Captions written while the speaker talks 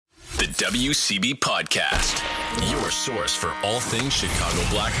WWWCB Podcast, your source for all things Chicago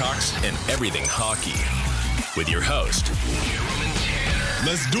Blackhawks and everything hockey. With your host, Jerome and Tanner.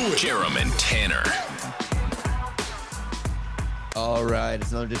 Let's do it. Jerome and Tanner. All right, it's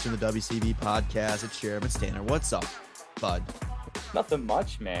another edition of the WCB Podcast. It's Jerome and Tanner. What's up, bud? Nothing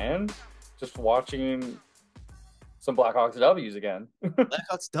much, man. Just watching some Blackhawks W's again.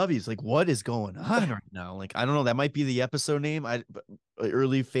 Blackhawks W's. Like, what is going on right now? Like, I don't know. That might be the episode name.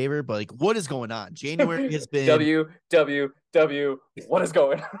 Early favor, but like, what is going on? January has been WWW. What is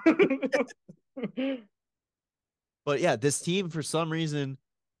going on? But yeah, this team for some reason,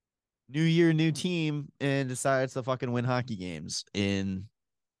 new year, new team, and decides to fucking win hockey games in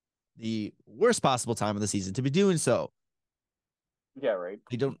the worst possible time of the season to be doing so. Yeah, right.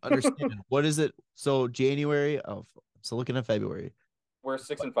 I don't understand. What is it? So January. Oh, so looking at February. We're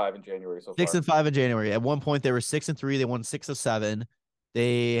 6-5 in January so far. 6-5 in January. At one point, they were 6-3. They won 6 of 7.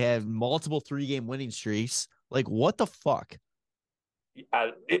 They had multiple 3-game winning streaks. Like, what the fuck?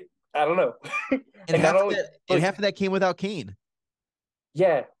 I don't know. And half of that came without Kane.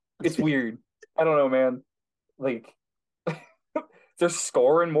 Yeah, it's weird. I don't know, man. Like, they're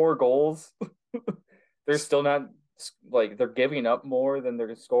scoring more goals. They're still not, like, they're giving up more than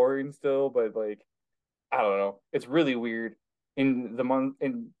they're scoring still, but, like, I don't know. It's really weird. In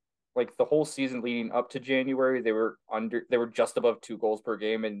like the whole season leading up to January, they were just above 2 goals per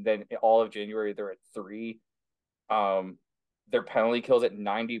game, and then all of January they're at 3. Their penalty kills at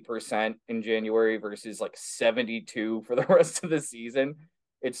 90% in January versus like 72 for the rest of the season.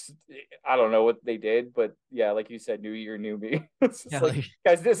 I don't know what they did, but yeah, like you said, new year, new me. It's just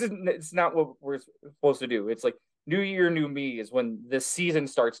guys, it's not what we're supposed to do. It's like new year, new me is when this season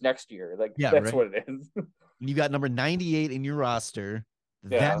starts next year. Like, yeah, that's right. What it is. You got number 98 in your roster.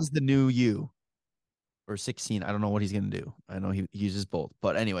 Yeah. That is the new you. Or 16. I don't know what he's going to do. I know he uses both.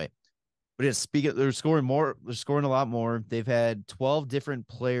 But anyway. But yeah, they're scoring more. They're scoring a lot more. They've had 12 different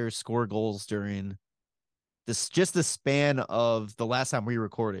players score goals during just the span of the last time we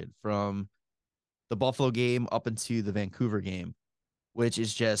recorded, from the Buffalo game up into the Vancouver game, which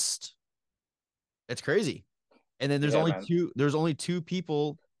is just, it's crazy. And then there's only two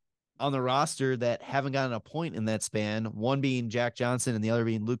people on the roster that haven't gotten a point in that span. One being Jack Johnson and the other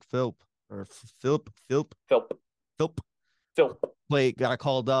being Luke Philp. Got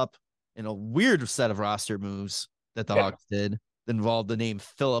called up in a weird set of roster moves that the Hawks did that involved the name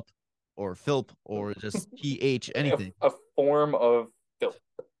Philip or Philp or just PH anything. A form of Philp,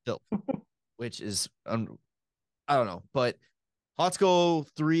 which is I don't know. But Hawks go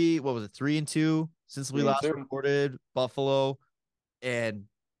 3-2 since we last recorded Buffalo, and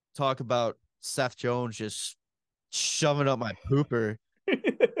talk about Seth Jones just shoving up my pooper.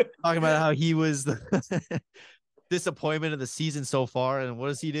 Talking about how he was the disappointment of the season so far, and what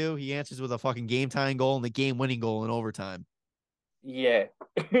does he do? He answers with a fucking game-tying goal and the game-winning goal in overtime. Yeah,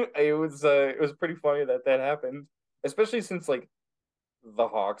 it was pretty funny that happened, especially since like the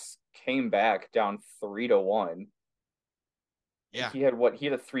Hawks came back down 3-1. Yeah, he had a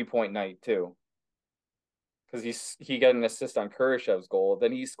 3-point night too, because he got an assist on Kurashev's goal,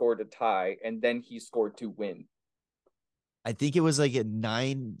 then he scored a tie, and then he scored to win. I think it was like in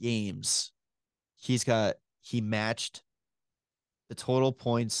 9 games, he matched the total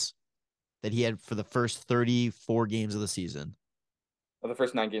points that he had for the first 34 games of the season. Oh, the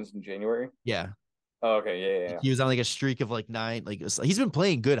first 9 games in January? Yeah. Oh, okay, yeah. He was on like a streak of like 9. Like, he's been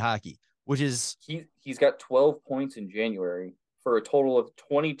playing good hockey, which is... He's got 12 points in January for a total of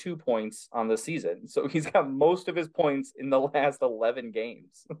 22 points on the season. So he's got most of his points in the last 11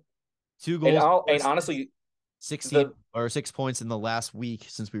 games. 2 goals. And honestly... 6 points in the last week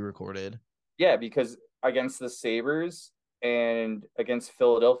since we recorded. Yeah, because against the Sabres and against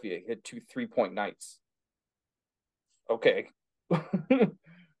Philadelphia, he had 2 3-point nights. Okay.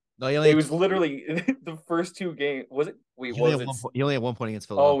 No, it was literally the first 2 games. Was it? Wait, he only had 1 point against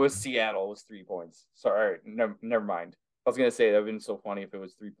Philadelphia. Oh, it was Seattle. It was 3 points. Sorry, never mind. I was gonna say that would have been so funny if it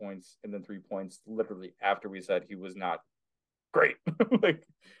was 3 points and then 3 points literally after we said he was not great.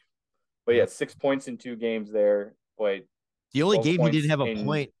 But yeah, 6 points in 2 games there. But the only game he didn't have a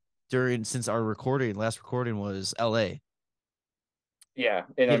point since our last recording was LA. Yeah,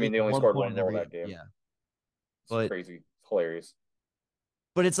 and I mean they only scored 1 goal that game. Yeah, it's crazy. It's hilarious.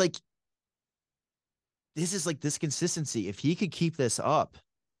 But it's like, this is like this consistency. If he could keep this up,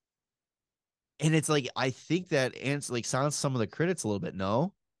 and it's like, I think that sounds some of the critics a little bit.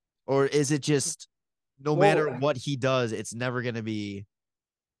 No, or is it just no matter what he does, it's never going to be?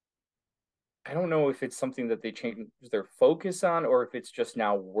 I don't know if it's something that they change their focus on, or if it's just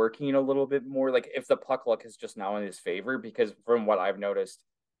now working a little bit more. Like if the puck luck is just now in his favor, because from what I've noticed,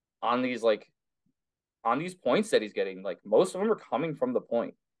 on these points that he's getting, like most of them are coming from the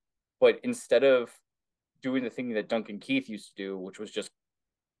point. But instead of doing the thing that Duncan Keith used to do, which was just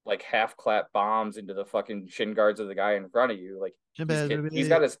like half clap bombs into the fucking shin guards of the guy in front of you, like he's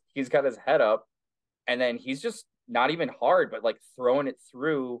got his head up, and then he's just not even hard, but like throwing it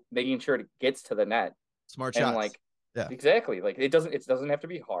through, making sure it gets to the net. Smart And shots. like, yeah, exactly. Like it doesn't have to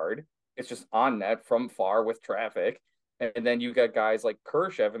be hard. It's just on net from far with traffic. And then you got guys like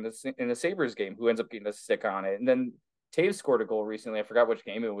Kershev in the Sabres game who ends up getting a stick on it. And then Taves scored a goal recently. I forgot which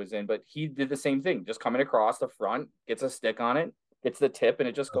game it was in, but he did the same thing, just coming across the front, gets a stick on it, gets the tip, and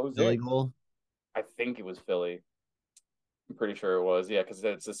it just goes Philly in. goal. I think it was Philly. I'm pretty sure it was. Yeah, because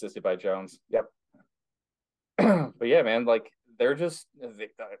it's assisted by Jones. Yep. But yeah, man, like they're just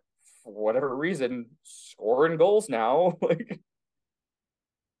for whatever reason scoring goals now. Like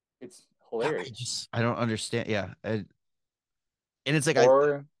it's hilarious. I don't understand. Yeah, and it's like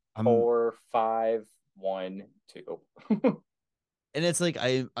I'm 4, 5, 1, 2. and it's like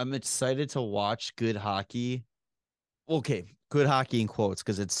I'm excited to watch good hockey. Okay, good hockey in quotes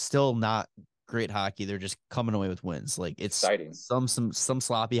because it's still not great hockey. They're just coming away with wins. Like it's exciting. Some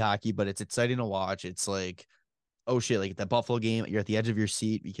sloppy hockey, but it's exciting to watch. It's like, oh shit, like that Buffalo game, you're at the edge of your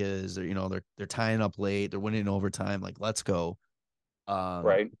seat because they're tying up late, they're winning in overtime. Like, let's go.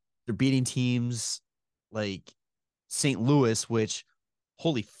 Right. They're beating teams like St. Louis, which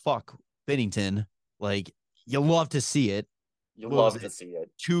holy fuck, Bennington. Like, you love to see it. You love to see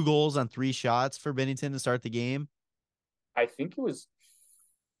it. 2 goals on 3 shots for Bennington to start the game. I think it was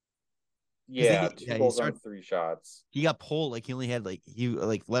 2 goals on 3 shots. He got pulled. Like he only had he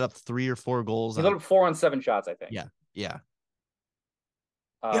let up 3 or 4 goals. He let up 4 on 7 shots, I think. Yeah.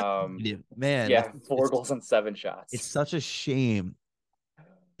 Man. Yeah, 4 goals on 7 shots. It's such a shame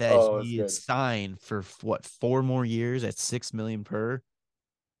that he signed for 4 more years at $6 million per.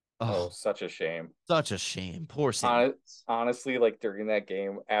 Oh, such a shame. Such a shame. Poor St. Honestly, like during that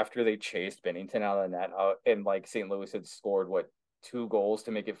game, after they chased Bennington out of the net, and like St. Louis had scored 2 goals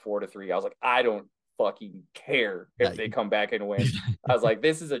to make it 4-3. I was like, I don't fucking care if they come back and win. I was like,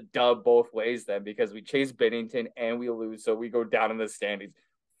 this is a dub both ways then, because we chase Bennington and we lose, so we go down in the standings.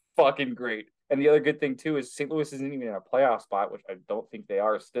 Fucking great. And the other good thing too is St. Louis isn't even in a playoff spot, which I don't think they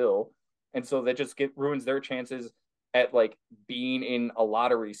are still, and so that just ruins their chances at like being in a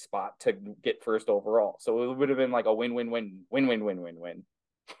lottery spot to get first overall. So it would have been like a win.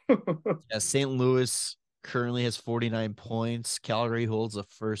 Yeah, St. Louis currently has 49 points. Calgary holds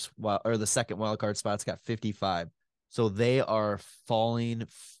the second wild card spot. It's got 55. So they are falling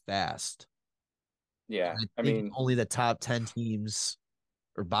fast. Yeah. I mean, only the top 10 teams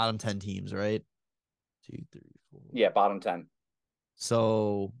or bottom 10 teams, right? 2, 3, 4. Yeah, bottom 10.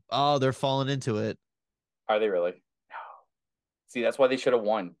 So, they're falling into it. Are they really? No. See, that's why they should have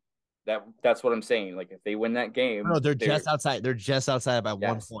won. That's what I'm saying. Like if they win that game, no, they're just outside. They're just outside by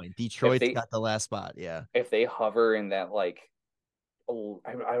 1 point. Detroit's got the last spot. Yeah. If they hover in that I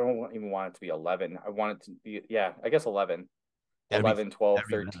don't even want it to be 11. I want it to be I guess 11. 11, 12,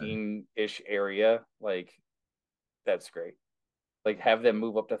 13-ish area. Like that's great. Like have them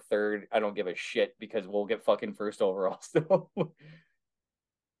move up to third. I don't give a shit because we'll get fucking first overall still.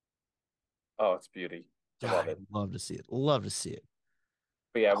 Oh, it's beauty. I love it. Love to see it. Love to see it.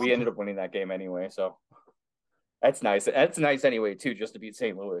 But yeah, we ended up winning that game anyway, so that's nice. That's nice anyway too, just to beat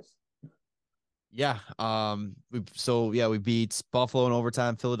St. Louis. Yeah. We beat Buffalo in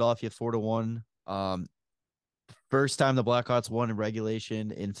overtime, Philadelphia 4-1. First time the Blackhawks won in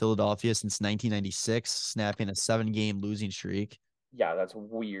regulation in Philadelphia since 1996, snapping a 7-game losing streak. Yeah, that's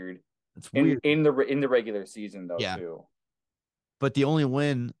weird. It's weird in the regular season though too. But the only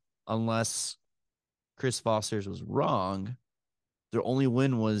win, unless Chris Foster's was wrong, their only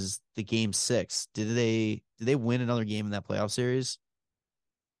win was the game 6. Did they win another game in that playoff series?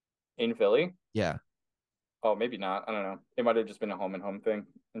 In Philly? Yeah. Oh, maybe not. I don't know. It might have just been a home and home thing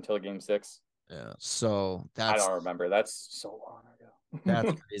until game 6. Yeah. So I don't remember. That's so long ago.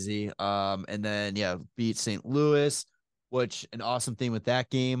 That's crazy. And then beat St. Louis, which an awesome thing with that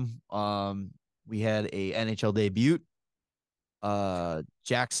game. We had a NHL debut.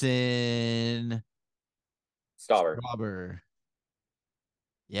 Jackson Stauber.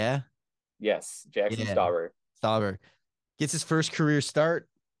 Yeah. Yes, Jackson Stauber gets his first career start,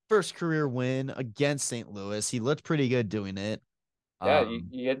 first career win against St. Louis. He looked pretty good doing it. Yeah,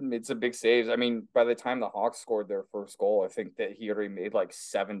 he had made some big saves. I mean, by the time the Hawks scored their first goal, I think that he already made like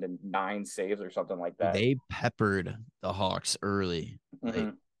 7 to 9 saves or something like that. They peppered the Hawks early. Mm-hmm. I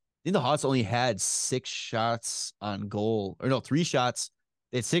think the Hawks only had 6 shots on goal, or no, 3 shots.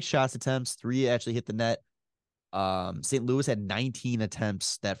 They had 6 shots attempts, 3 actually hit the net. St. Louis had 19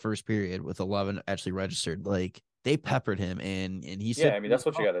 attempts that first period with 11 actually registered. Like they peppered him and he Yeah, stood. I mean that's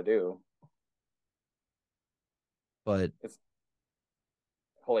what you got to do. But It's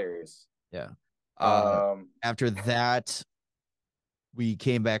hilarious. yeah. Um, After that, we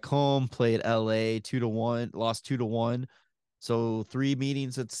came back home, played LA 2-1, lost 2-1. So 3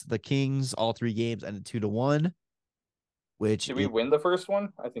 meetings, it's the Kings, all 3 games ended 2-1, which did we is win the first one?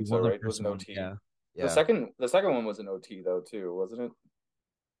 I we think so, won the right? It was first an one. OT. Yeah. The Yeah. second one was an OT though too, wasn't it?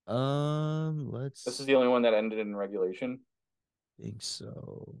 This is Let's the only one that ended in regulation. think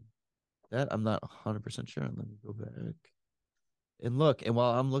so. That I'm not 100% sure. Let me go back and look. And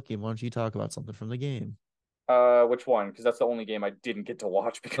while I'm looking, why don't you talk about something from the game? Which one? Because that's the only game I didn't get to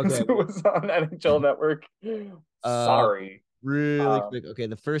watch because Okay. it was on NHL Network. Uh, Sorry. really Um, quick. Okay,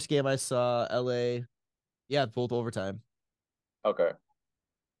 the first game I saw, LA, yeah, both overtime. okay.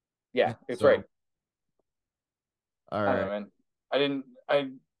 Yeah, it's right. So, all I don't know, right. man.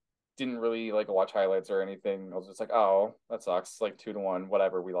 I didn't really like watch highlights or anything. I was just like, oh, that sucks. Like 2-1,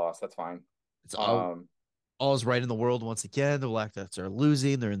 whatever. We lost. That's fine. It's Um, all is right in the world once again. The Blackjacks are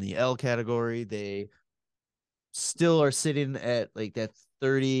losing. They're in the L category. They still are sitting at like that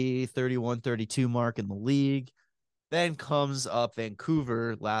 30, 31, 32 mark in the league. Then comes up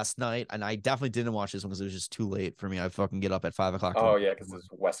Vancouver last night, and I definitely didn't watch this one because it was just too late for me. I fucking get up at 5 o'clock to oh watch yeah, the because one. it's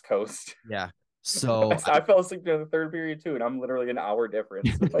West Coast. Yeah. So I fell asleep during the third period too, and I'm literally an hour difference.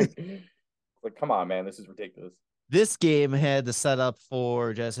 Like, come on, man, this is ridiculous. this game had the setup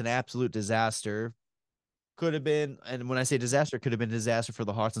for just an absolute disaster. Could have been, and when I say disaster, could have been a disaster for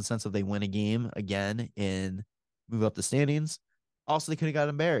the Hawks in the sense of they win a game again and move up the standings. Also, they could have got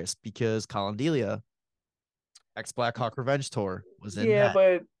embarrassed because Colin Delia, ex Blackhawk Revenge Tour, was in Yeah, net.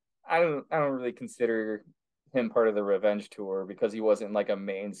 but I don't really consider him part of the revenge tour because he wasn't like a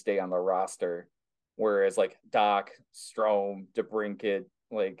mainstay on the roster. Whereas like Doc, Strome, DeBrincat,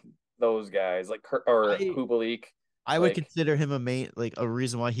 like those guys, like or I Kubalik, I would like consider him a main, like a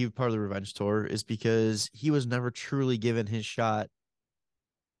reason why he was part of the Revenge Tour is because he was never truly given his shot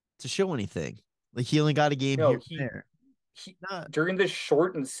to show anything. Like he only got a game no, here and he there. he Not during this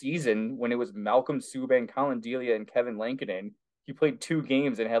shortened season when it was Malcolm Subban, Colin Delia, and Kevin Lankinen, he played 2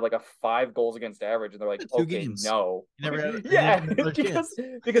 games and had like a 5 goals against average, and they're like, two okay, games. no, He never had. He didn't yeah, have another because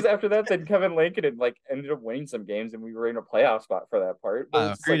chance. because after that, then Kevin Lankinen like ended up winning some games, and we were in a playoff spot for that part. But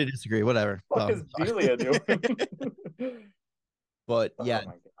it's just Agree like, to disagree. Whatever. fuck is Delia doing? But Oh yeah,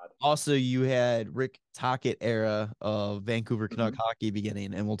 my god. also you had Rick Tocchet era of Vancouver Canuck Mhm. hockey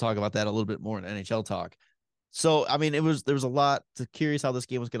beginning, and we'll talk about that a little bit more in NHL talk. So I mean, there was a lot to curious how this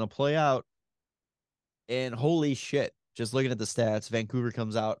game was going to play out, and holy shit, just looking at the stats, Vancouver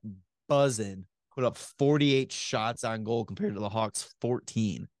comes out buzzing, put up 48 shots on goal compared to the Hawks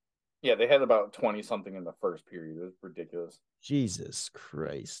 14. Yeah, they had about 20 something in the first period. It was ridiculous. Jesus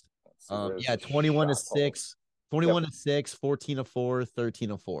Christ. Let's see, where's Yeah, the 21 to shot totals? 6, 21 Yep. to 6, 14 to 4, 13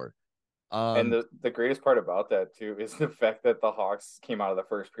 to 4. And Um, the greatest part about that too is the fact that the Hawks came out of the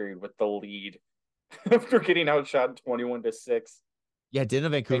first period with the lead after getting outshot 21-6. yeah, didn't a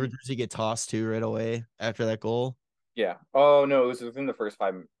Vancouver And jersey get tossed too right away after that goal? yeah. Oh no, it was within the first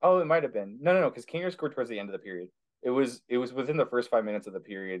 5. Oh, it might have been. No, because Kaner scored towards the end of the period. It was within the first 5 minutes of the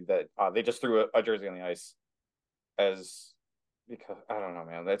period that they just threw a jersey on the ice as because I don't know,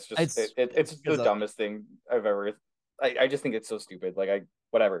 man. That's just It's it's the because of dumbest thing I've ever. I just think it's so stupid. Like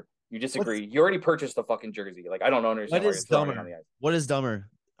whatever. You what's disagree. You already purchased the fucking jersey. Like I don't what understand why you're is throwing it on the dumber? ice. What is dumber?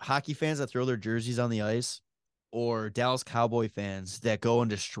 Hockey fans that throw their jerseys on the ice, or Dallas Cowboy fans that go and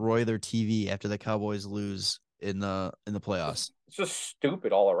destroy their TV after the Cowboys lose in the playoffs? It's just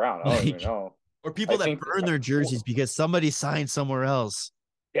stupid all around. I don't even Like, know. or I people that think burn their jerseys because somebody signed somewhere else.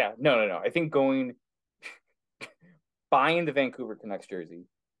 yeah, no. I think buying the Vancouver Canucks jersey,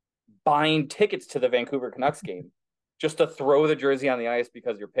 buying tickets to the Vancouver Canucks game, just to throw the jersey on the ice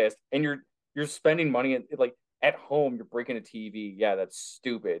because you're pissed and you're spending money like at home. You're breaking a TV. Yeah, that's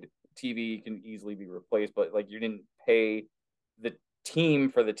stupid. TV can easily be replaced, but like you didn't pay the team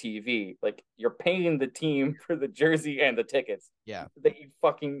for the TV. Like you're paying the team for the jersey and the tickets. Yeah. That you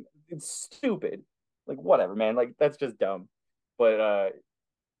fucking it's stupid. Like whatever, man. Like that's just dumb. But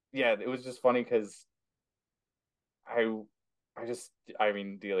yeah, it was just funny because I I just I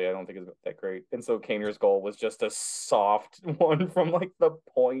mean Delia I don't think is that great. And so Kaner's goal was just a soft one from like the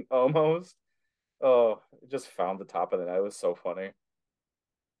point almost. Oh, it just found the top of the net. It was so funny.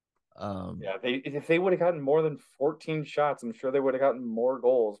 Um, Yeah, they if they would have gotten more than 14 shots, I'm sure they would have gotten more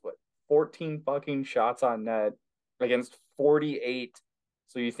goals, but 14 fucking shots on net against 48.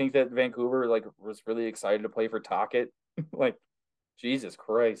 So you think that Vancouver like was really excited to play for Tocchet? Like Jesus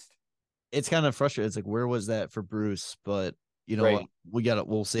Christ. it's kind of frustrating. It's like, where was that for Bruce? But you know what? Right.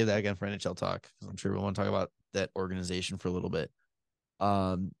 We'll save that again for NHL talk because I'm sure we want to talk about that organization for a little bit.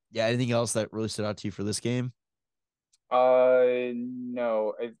 Yeah. Anything else that really stood out to you for this game?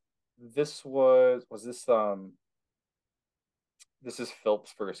 No. This was this is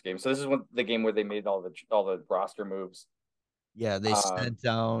Philp's first game. So this is the game where they made all the roster moves. Yeah, Um,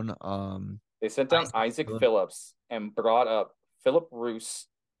 they sent down Isaac Isaac Phillips. Phillips and brought up Philip Roos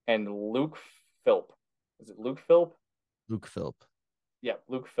and Luke Philp. Is it Luke Philp? Luke Philp. Yeah,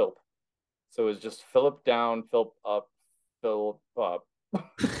 Luke Philp. So it was just Philip down, Philp up, Philp up.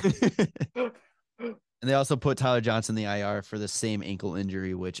 And they also put Tyler Johnson in the IR for the same ankle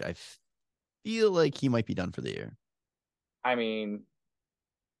injury, which I feel like he might be done for the year. I mean,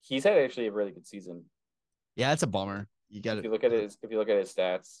 he's had actually a really good season. Yeah, it's a bummer. You got If it. you look at his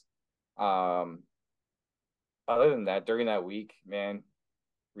stats, um, other than that, during that week, man,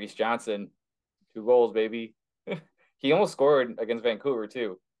 Reese Johnson, 2 goals, baby. He almost scored against Vancouver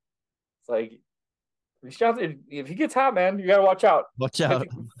too. It's like Reese Johnson, if he gets hot, man, you gotta watch out. Watch out.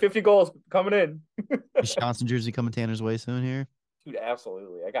 50 goals coming in. Wisconsin jersey coming Tanner's way soon here. Dude,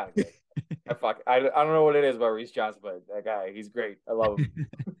 absolutely. I gotta get it. I don't know what it is about Reese Johnson, but that guy, he's great. I love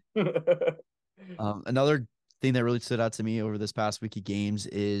him. Another thing that really stood out to me over this past week of games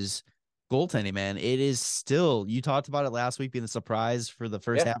is goaltending, man. It is still, you talked about it last week being a surprise for the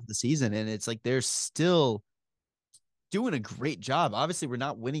first half of the season, and it's like they're still doing a great job. Obviously, we're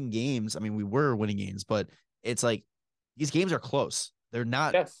not winning games. I mean, we were winning games, but it's like these games are close. They're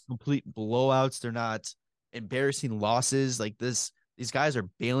not complete blowouts. They're not embarrassing losses. Like these guys are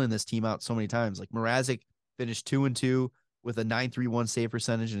bailing this team out so many times. Like Mrazek finished 2-2 with a 9.31 save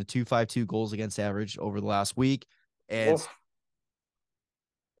percentage and a 2.52 goals against average over the last week. And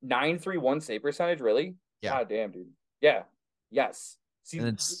 9.31 save percentage, really? Yeah. God damn, dude. Yeah. Yes. See,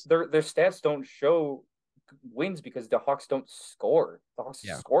 and their stats don't show wins because the Hawks don't score. The Hawks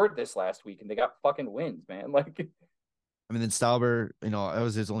scored this last week and they got fucking wins, man. Like, I mean, then Stauber, you know, it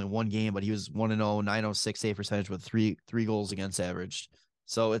was his only one game, but he was 1-0, 9.06 save percentage with three goals against average.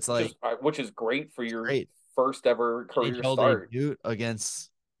 So it's which is great for your first ever career NHL start debut against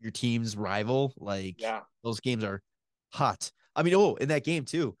your team's rival. Like, those games are hot. I mean, in that game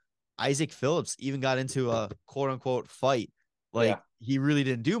too, Isaac Phillips even got into a quote unquote fight. Like, he really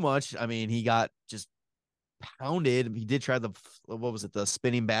didn't do much. I mean, he got just pounded. He did try the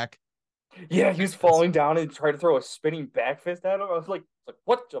spinning back. Yeah, he was falling down and tried to throw a spinning back fist at him. I was like,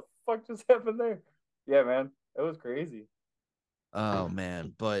 what the fuck just happened there? Yeah, man, it was crazy. Oh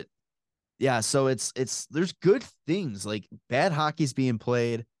man, but yeah, so it's there's good things, like bad hockey's being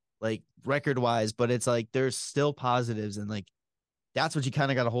played, like record wise, but it's like there's still positives, and like that's what you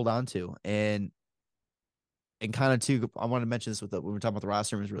kind of got to hold on to, and kind of too. I want to mention this when we're talking about the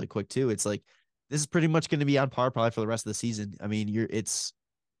roster rooms really quick too. It's like this is pretty much going to be on par probably for the rest of the season. I mean, it's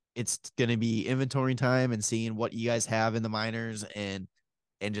going to be inventory time and seeing what you guys have in the minors and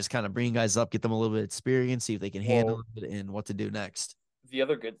just kind of bringing guys up, get them a little bit of experience, see if they can handle it and what to do next. The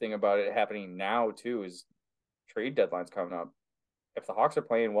other good thing about it happening now too is trade deadlines coming up. If the Hawks are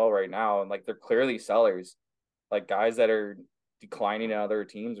playing well right now and like they're clearly sellers, like guys that are declining at other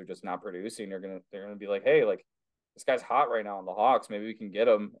teams or just not producing, they're gonna be like, hey, like this guy's hot right now in the Hawks. Maybe we can get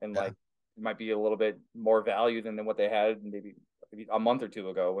him, and like it might be a little bit more value than what they had maybe a month or two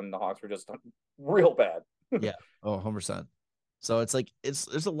ago when the Hawks were just real bad. Yeah. Oh, 100%. So it's like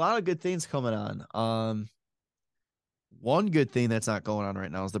there's a lot of good things coming on. One good thing that's not going on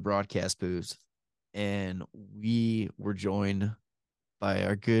right now is the broadcast booth, and we were joined by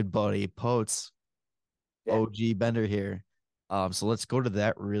our good buddy Poetz, OG Bender here. So let's go to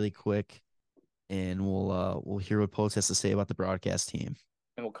that really quick, and we'll hear what Poetz has to say about the broadcast team.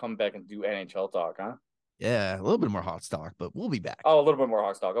 And we'll come back and do NHL talk, huh? Yeah, a little bit more Hawks talk, but we'll be back. Oh, a little bit more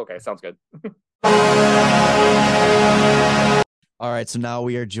Hawks talk. Okay, sounds good. All right, so now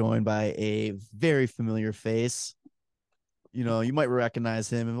we are joined by a very familiar face. You know, you might recognize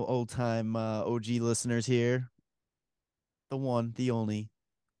him, old-time OG listeners here. The one, the only,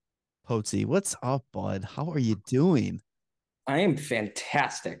 Poetzy. What's up, bud? How are you doing? I am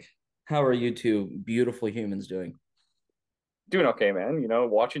fantastic. How are you two beautiful humans doing? Doing okay, man. You know,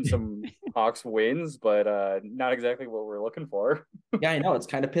 watching some Hawks wins, but not exactly what we're looking for. Yeah, I know. It's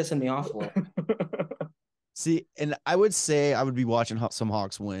kind of pissing me off a little. See, and I would say I would be watching some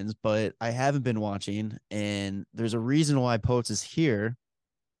Hawks wins, but I haven't been watching, and there's a reason why Poetz is here,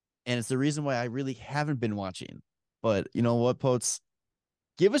 and it's the reason why I really haven't been watching. But you know what, Poetz?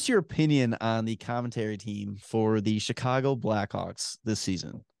 Give us your opinion on the commentary team for the Chicago Blackhawks this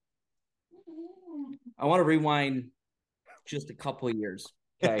season. I want to rewind just a couple of years.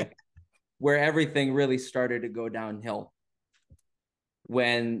 Okay. where everything really started to go downhill.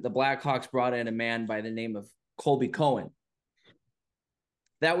 When the Blackhawks brought in a man by the name of Colby Cohen.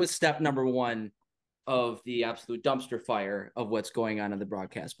 That was step number one of the absolute dumpster fire of what's going on in the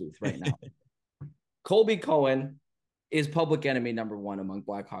broadcast booth right now. Colby Cohen is public enemy number one among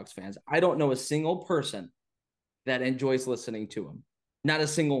Blackhawks fans. I don't know a single person that enjoys listening to him. Not a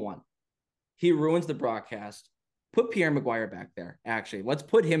single one. He ruins the broadcast. Put Pierre McGuire back there, actually. Let's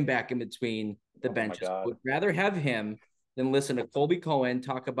put him back in between the benches. Would rather have him than listen to Colby Cohen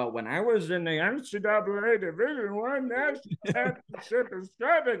talk about when I was in the NCAA Division I National Championship in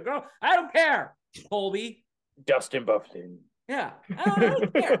Strasbourg. Go. I don't care, Colby. Dustin Buffton. Yeah, I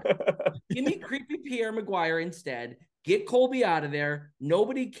don't care. Give me creepy Pierre McGuire instead. Get Colby out of there.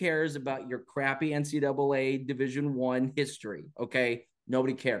 Nobody cares about your crappy NCAA Division I history, okay?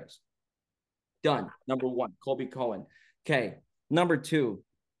 Nobody cares. Done. Number one, Colby Cohen. Okay, number two,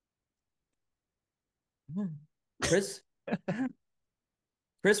 Chris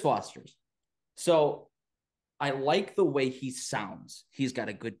Foster's. So I like the way he sounds. He's got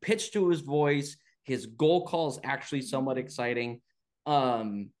a good pitch to his voice. His goal call is actually somewhat exciting.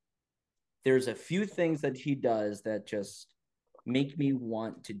 There's a few things that he does that just make me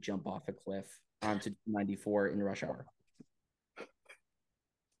want to jump off a cliff onto 94 in rush hour.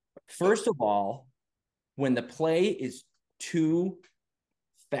 First of all, when the play is too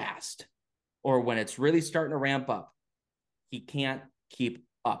fast or when it's really starting to ramp up, he can't keep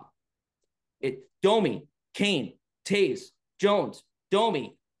up. Domi, Kane, Taves, Jones,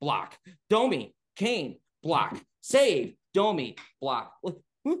 Domi, block. Domi, Kane, block. Save, Domi, block.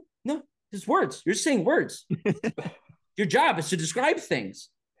 No, it's words. You're saying words. Your job is to describe things.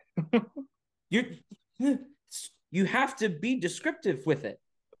 You have to be descriptive with it.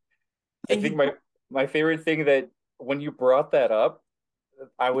 And I think my favorite thing that when you brought that up,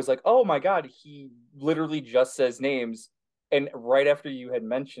 I was like, oh my God, he literally just says names. And right after you had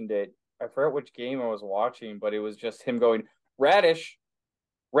mentioned it, I forgot which game I was watching, but it was just him going, Radish,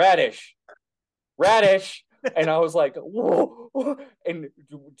 Radish, Radish. And I was like, whoa. And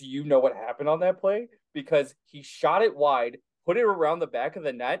do you know what happened on that play? Because he shot it wide, put it around the back of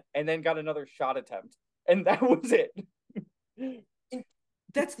the net, and then got another shot attempt. And that was it. And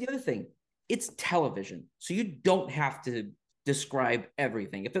that's the other thing. It's television. So you don't have to describe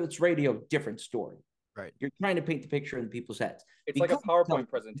everything. If it's radio, different story. Right. You're trying to paint the picture in people's heads. It's like a PowerPoint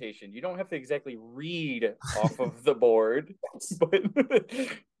presentation. You don't have to exactly read off of the board. But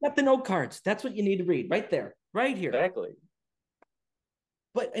got the note cards. That's what you need to read right there, right here. Exactly.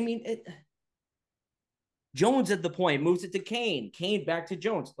 But I mean, Jones at the point moves it to Kane. Kane back to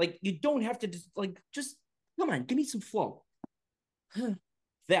Jones. Like, you don't have to just come on, give me some flow.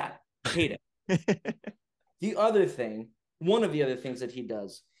 That, hate it. The other thing, one of the other things that he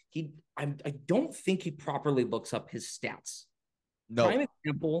does, I don't think he properly looks up his stats. No. Prime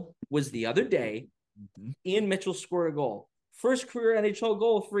example was the other day, Ian Mitchell scored a goal. First career NHL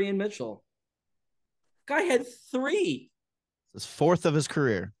goal for Ian Mitchell. Guy had 3. It's fourth of his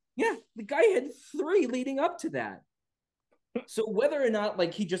career. Yeah, the guy had 3 leading up to that. So whether or not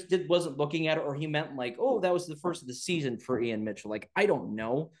like he just wasn't looking at it, or he meant like, oh, that was the first of the season for Ian Mitchell. Like, I don't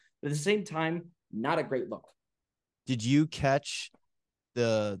know. But at the same time, not a great look. Did you catch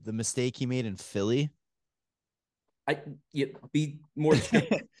the mistake he made in Philly? Be more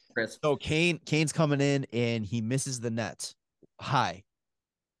Chris. So Kane's coming in and he misses the net high.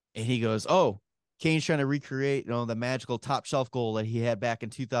 And he goes, oh, Kane's trying to recreate, the magical top shelf goal that he had back in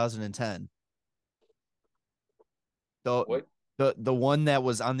 2010. The one that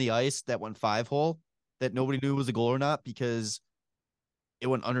was on the ice that went 5-hole that nobody knew was a goal or not because it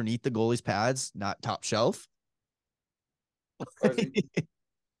went underneath the goalie's pads, not top shelf.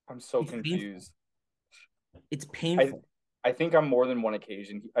 I'm so confused. It's painful. I think on more than one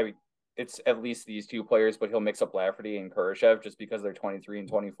occasion, it's at least these 2 players, but he'll mix up Lafferty and Kurashev just because they're 23 and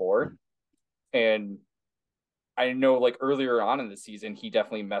 24. And I know like earlier on in the season, he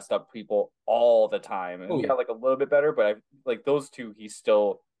definitely messed up people all the time. And he got like a little bit better, but like those 2, he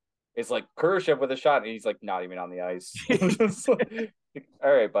still is like Kurashev with a shot and he's like not even on the ice. Just like,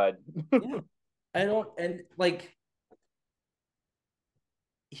 all right, bud. Yeah.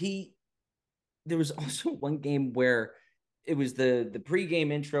 There was also one game where it was the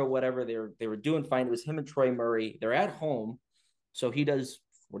pregame intro, whatever, they were doing fine. It was him and Troy Murray. They're at home. So he does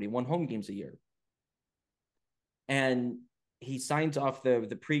 41 home games a year. And he signs off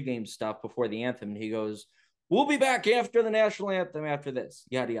the pregame stuff before the anthem. And he goes, we'll be back after the national anthem after this,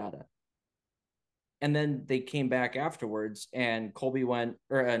 yada, yada. And then they came back afterwards and Chris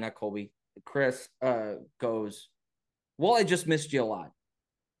goes, well, I just missed you a lot.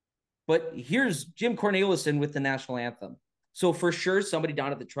 But here's Jim Cornelison with the national anthem. So for sure, somebody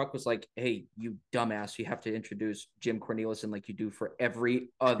down at the truck was like, hey, you dumbass, you have to introduce Jim Cornelison like you do for every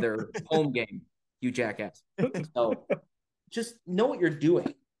other home game, you jackass. So just know what you're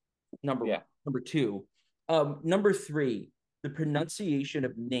doing. Number two. Number three, the pronunciation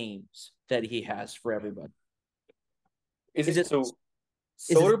of names that he has for everybody. Is it so?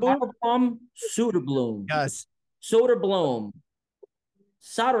 Soderblom? Soderblom. Yes. Soderblom.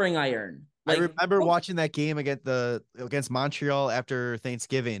 Soldering iron. I remember watching that game against Montreal after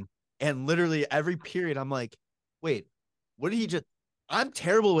Thanksgiving, and literally every period I'm like, wait, what did he just? I'm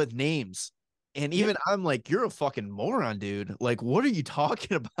terrible with names. And even I'm like, you're a fucking moron, dude. Like, what are you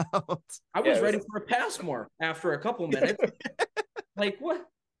talking about? I was ready for a pass more after a couple minutes. Like, what?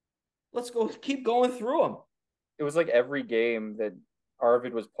 Let's go keep going through them. It was like every game that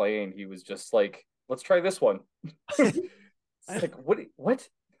Arvid was playing, he was just like, let's try this one. It's like, what?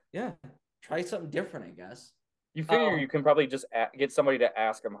 Yeah. Try something different, I guess. You figure you can probably just get somebody to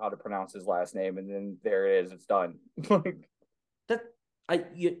ask him how to pronounce his last name, and then there it is. It's done.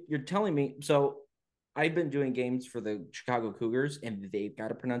 You're telling me. So I've been doing games for the Chicago Cougars, and they've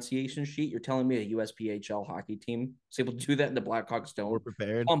got a pronunciation sheet. You're telling me a USPHL hockey team is able to do that, and the Blackhawks don't? We're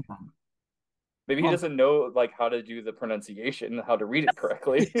prepared. Maybe he doesn't know like how to do the pronunciation, how to read it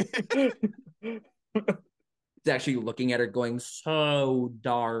correctly. He's actually looking at it going, so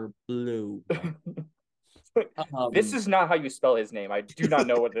dark blue. This is not how you spell his name. I do not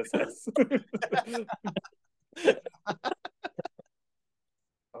know what this is.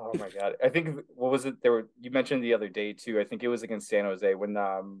 Oh my god! I think what was it? You mentioned the other day too. I think it was against San Jose when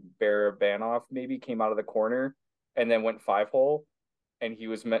Barabanov maybe came out of the corner and then went 5-hole, and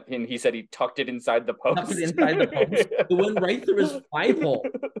he said he tucked it inside the post. Tucked it inside the post. It went right through his 5-hole.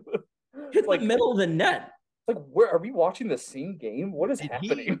 Hit like the middle of the net. Like, where are we watching the same game? What is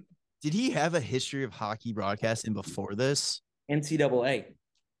happening? Did he have a history of hockey broadcasting before this? NCAA.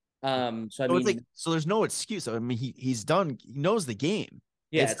 So there's no excuse. I mean, he knows the game.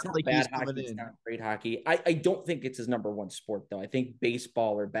 Yeah, it's not like bad hockey. It's not great hockey. I don't think it's his number one sport though. I think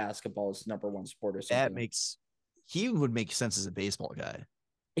baseball or basketball is his number one sport or something. He would make sense as a baseball guy.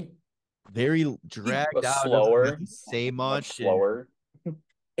 Very dragged out, slower, doesn't really say much, slower.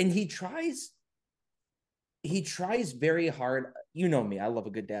 And he tries very hard. You know me, I love a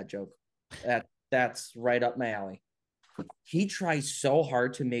good dad joke. That's right up my alley. He tries so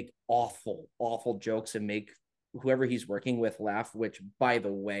hard to make awful jokes and make whoever he's working with laugh, which, by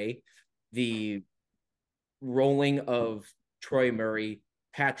the way, the rolling of Troy Murray,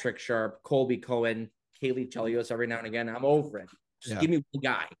 Patrick Sharp, Colby Cohen, Kaylee Chelios every now and again, I'm over it. Just give me one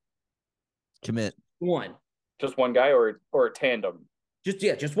guy. Commit. One. Just one guy or a tandem?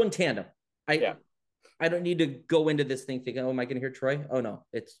 Just one tandem. I don't need to go into this thing thinking, oh, am I going to hear Troy? Oh, no,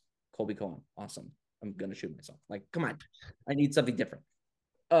 it's Colby Cohen. Awesome. I'm going to shoot myself. Like, come on. I need something different.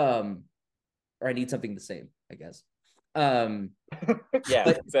 Or I need something the same, I guess. Yeah,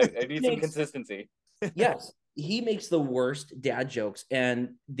 exactly. I need some consistency. Yes. He makes the worst dad jokes,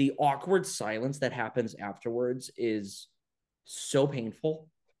 and the awkward silence that happens afterwards is so painful.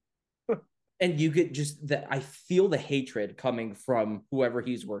 And you get I feel the hatred coming from whoever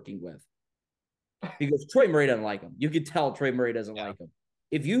he's working with. Because Troy Murray doesn't like him. You could tell Troy Murray doesn't like him.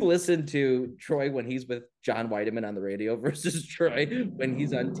 If you listen to Troy when he's with John Weideman on the radio versus Troy when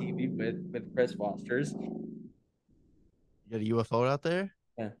he's on TV with Chris Foster's. You got a UFO out there?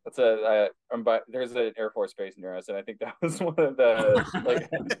 Yeah. That's there's an Air Force base near us, and I think that was one of the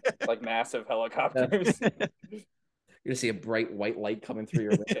like massive helicopters. You're gonna see a bright white light coming through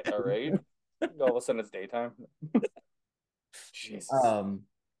your window. All right. All of a sudden it's daytime. Jesus.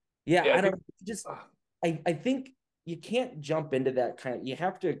 I think you can't jump into that you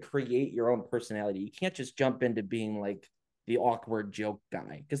have to create your own personality. You can't just jump into being like the awkward joke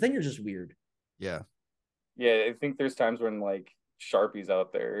guy, because then you're just weird. Yeah. Yeah, I think there's times when like Sharpie's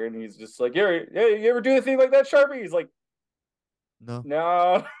out there and he's just like, yeah, you ever do a thing like that, Sharpie? He's like,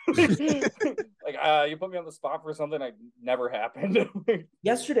 no. Like, you put me on the spot for something that never happened.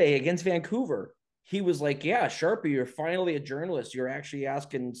 Yesterday against Vancouver, he was like, yeah, Sharpie, you're finally a journalist. You're actually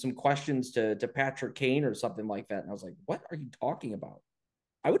asking some questions to Patrick Kane or something like that. And I was like, what are you talking about?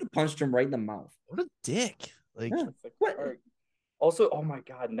 I would have punched him right in the mouth. What a dick. Like, what? Also, oh my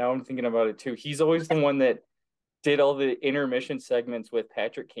God, now I'm thinking about it too. He's always the one that did all the intermission segments with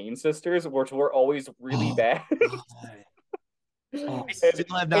Patrick Kane's sisters, which were always really bad. I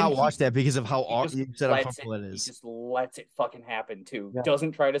still have not watched that because of how uncomfortable it is. He just lets it fucking happen too. Yeah.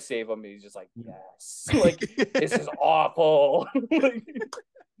 Doesn't try to save him. He's just like, yes. Like, this is awful.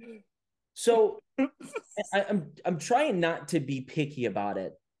 So I'm trying not to be picky about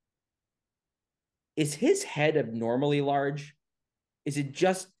it, is his head abnormally large? Is it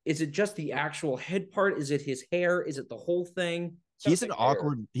just the actual head part? Is it his hair? Is it the whole thing? He's an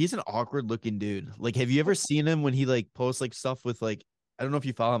awkward looking dude. Like, have you ever seen him when he like posts like stuff with like, I don't know if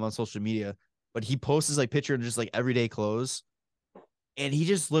you follow him on social media, but he posts his like picture in just like everyday clothes, and he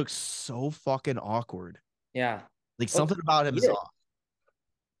just looks so fucking awkward. Yeah. Like something about him is off.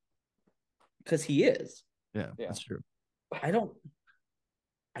 Because he is. Yeah, that's true. I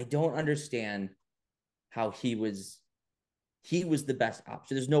don't understand how he was the best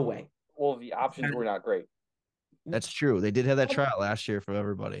option. There's no way. Well, the options were not great. That's true. They did have that tryout last year for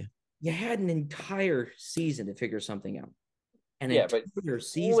everybody. You had an entire season to figure something out.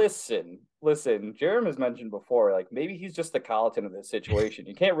 Listen, Jerem has mentioned before, like maybe he's just the Colleton of this situation.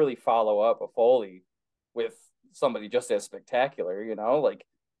 You can't really follow up a Foley with somebody just as spectacular, you know? Like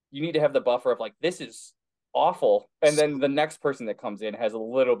you need to have the buffer of like, this is awful. And then the next person that comes in has a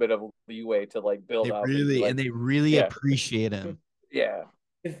little bit of leeway to like build up. And they really appreciate him. Yeah.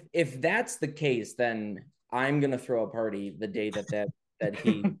 If that's the case, then I'm gonna throw a party the day that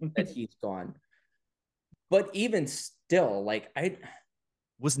he's gone. But even still, like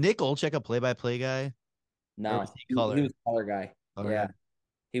was Nick Olczyk a play-by-play guy? No, he was color guy.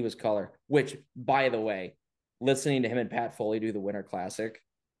 He was color. Which, by the way, listening to him and Pat Foley do the Winter Classic.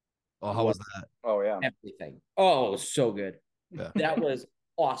 Oh, how was that? Oh yeah, everything. Oh, so good. Yeah. That was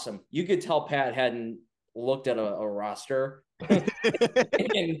awesome. You could tell Pat hadn't looked at a roster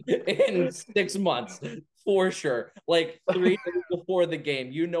in 6 months for sure. Like 3 days before the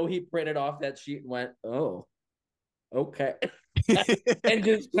game, he printed off that sheet and went, "Oh, okay," and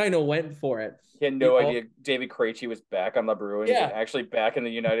just kind of went for it. He had no idea David Krejci was back on the Bruins and actually back in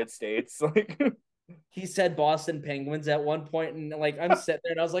the United States. Like he said Boston Penguins at one point, and like I'm sitting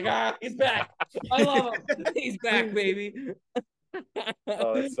there and I was like, he's back. I love him. He's back, baby.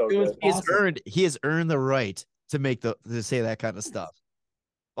 Oh, that's so good. He has earned the right to say that kind of stuff.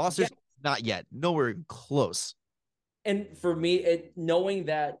 Foster's not yet, nowhere close. And for me, knowing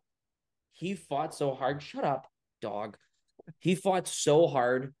that he fought so hard, shut up, dog. He fought so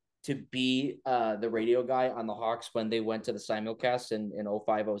hard to be the radio guy on the Hawks when they went to the simulcast in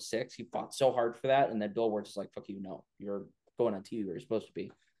 05-06. He fought so hard for that. And then Bill Wirtz is like, fuck you, no, you're going on TV where you're supposed to be.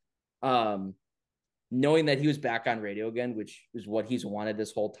 Knowing that he was back on radio again, which is what he's wanted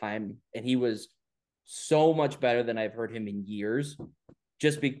this whole time. And he was so much better than I've heard him in years,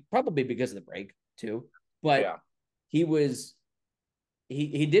 probably because of the break too. But he painted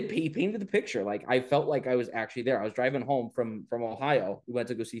the picture. Like I felt like I was actually there. I was driving home from Ohio. We went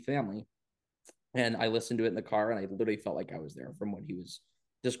to go see family, and I listened to it in the car, and I literally felt like I was there from what he was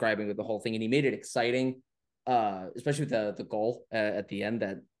describing with the whole thing. And he made it exciting, especially with the goal at the end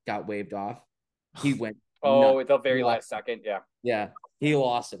that got waved off. He went at the very last second. Yeah, he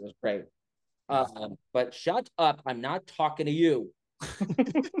lost it. It was great. But shut up! I'm not talking to you.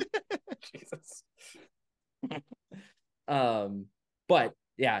 Jesus. But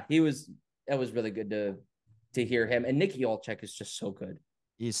yeah, that was really good to hear him. And Nicky Olczyk is just so good.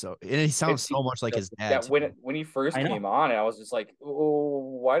 He sounds so much like his dad. Yeah, when he first came on, I was just like,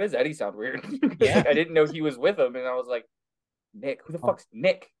 oh, why does Eddie sound weird? Yeah. I didn't know he was with him, and I was like, Nick, who the fuck's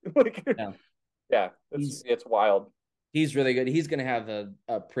Nick? It's wild. He's really good. He's gonna have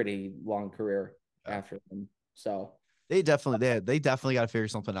a pretty long career after him. So they definitely got to figure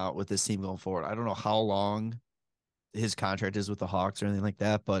something out with this team going forward. I don't know how long his contract is with the Hawks or anything like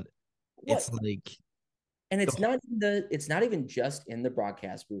that, but it's like, and it's not even just in the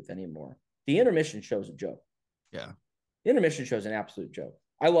broadcast booth anymore. The intermission show's a joke. Yeah. The intermission show's an absolute joke.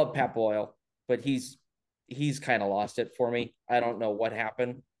 I love Pat Boyle, but he's kind of lost it for me. I don't know what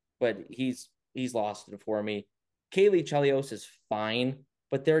happened, but he's lost it for me. Kaylee Chelios is fine,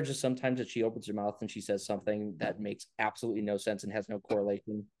 but there are just sometimes that she opens her mouth and she says something that makes absolutely no sense and has no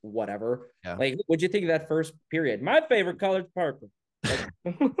correlation, whatever. Yeah. Like, what'd you think of that first period? My favorite color is purple. Like,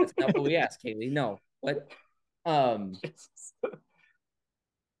 that's not what we asked, Kaylee. No. But what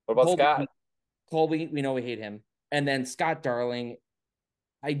about Scott? Colby, we know we hate him. And then Scott Darling,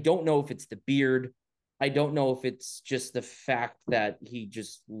 I don't know if it's the beard. I don't know if it's just the fact that he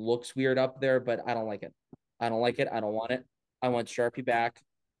just looks weird up there, but I don't like it. I don't want it. I want Sharpie back.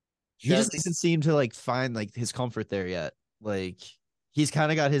 He just doesn't seem to like find like his comfort there yet. Like he's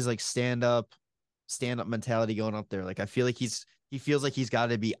kind of got his like stand up mentality going up there. Like I feel like he feels like he's got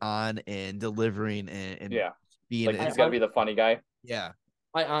to be on and delivering and being like he's got to be the funny guy. Yeah.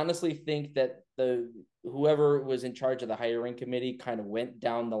 I honestly think that whoever was in charge of the hiring committee kind of went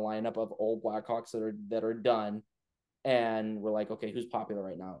down the lineup of old Blackhawks that are done, and we're like, okay, who's popular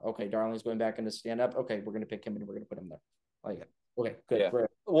right now? Okay, Darling's going back into stand up. Okay, we're gonna pick him and we're gonna put him there. Like, okay, good. Yeah.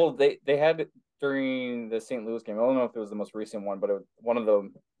 Well, they had during the St. Louis game. I don't know if it was the most recent one, but one of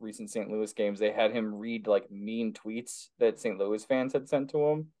the recent St. Louis games, they had him read like mean tweets that St. Louis fans had sent to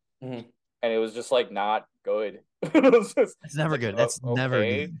him, and it was just like not good. It's never good. That's okay. never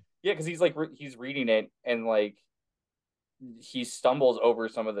good. Yeah, because he's like he's reading it and like he stumbles over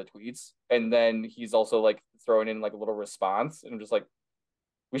some of the tweets, and then he's also like throwing in like a little response, and I'm just like,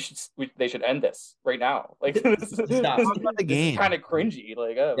 they should end this right now. Like this is kind of cringy.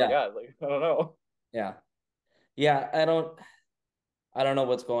 Like, oh my god, like I don't know. Yeah, I don't know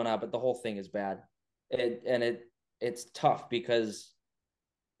what's going on, but the whole thing is bad. It's tough because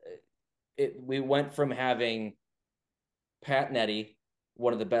we went from having Pat Nettie,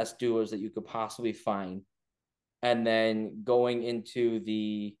 one of the best duos that you could possibly find, and then going into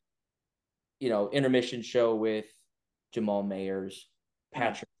the intermission show with Jamal Mayers,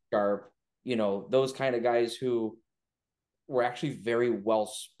 Patrick Sharp, those kind of guys who were actually very well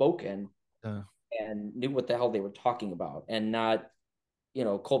spoken and knew what the hell they were talking about, and not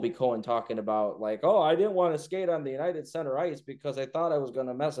Colby Cohen talking about like, oh, I didn't want to skate on the United Center ice because I thought I was going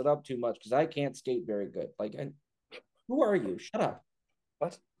to mess it up too much because I can't skate very good. Like, who are you? Shut up.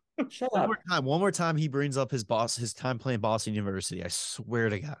 What? Shut up. One more time he brings up his time playing Boston University. I swear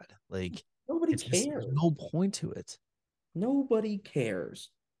to God. Like, nobody cares. There's no point to it. Nobody cares.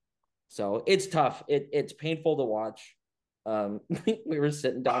 So it's tough. It's painful to watch. We were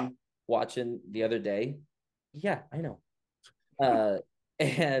sitting down watching the other day. Yeah, I know.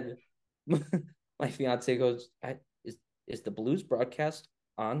 And my fiance goes, is the Blues broadcast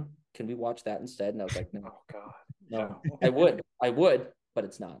on? Can we watch that instead? And I was like, no. Oh God. No. I would, but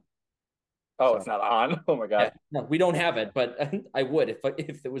it's not. Oh, so, it's not on. Oh my God. Yeah, no, we don't have it, but I would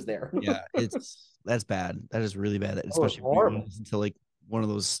if it was there. Yeah, that's bad. That is really bad. Especially into like one of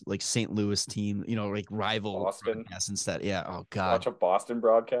those like St. Louis team, like rival Boston instead. Yeah. Oh God. Watch a Boston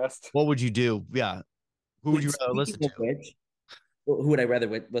broadcast. What would you do? Yeah. Who would you rather listen to? Who would I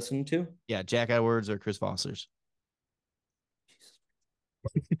rather listen to? Yeah, Jack Edwards or Chris Foster's.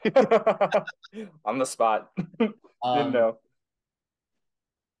 On the spot. Didn't know.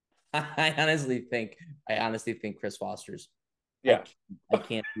 I honestly think Chris Foster's. Yeah. I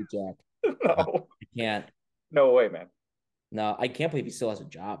can't do Jack. No. I can't. No way, man. No, I can't believe he still has a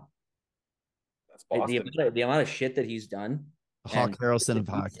job. That's Boston. The amount of shit that he's done. Hawk Harrelson of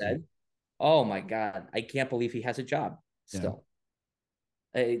hockey. Oh my God. I can't believe he has a job still. Yeah.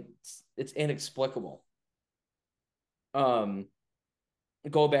 It's inexplicable. Go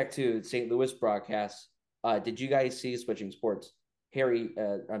back to St. Louis broadcasts. Did you guys see, switching sports,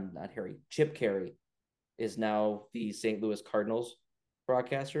 Chip Carey is now the St. Louis Cardinals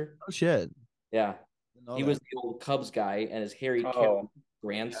broadcaster? Oh shit. Yeah. He was the old Cubs guy, and his Harry Carey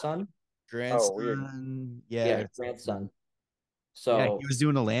grandson. Grandson. Yeah, grandson. So he was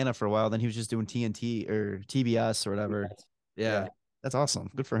doing Atlanta for a while, then he was just doing TNT or TBS or whatever. Yeah. That's awesome.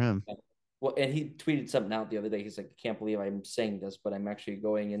 Good for him. Well, and he tweeted something out the other day. He's like, I can't believe I'm saying this, but I'm actually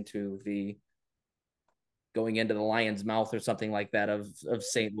going into the lion's mouth or something like that of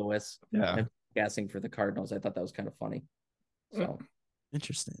St. Louis. Yeah. And gassing for the Cardinals. I thought that was kind of funny. So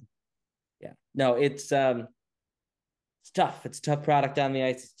interesting. Yeah. No, it's tough. It's a tough product on the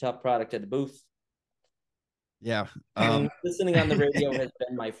ice. It's a tough product at the booth. Yeah. Listening on the radio has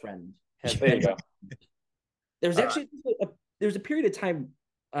been my friend. There you go. There's actually there's a period of time,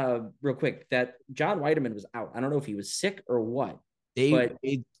 real quick, that John Weideman was out. I don't know if he was sick or what.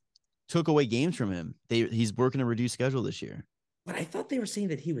 They took away games from him. He's working a reduced schedule this year. But I thought they were saying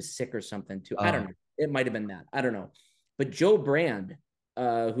that he was sick or something too. I don't know. It might have been that. I don't know. But Joe Brand,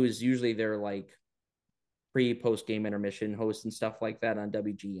 who's usually their like pre-post game intermission host and stuff like that on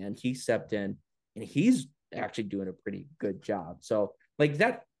WGN, he stepped in and he's actually doing a pretty good job. So like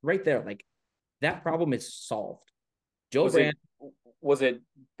that right there, like that problem is solved. Joe Brand. Was it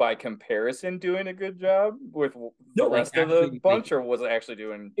by comparison doing a good job with the rest of the bunch, or was it actually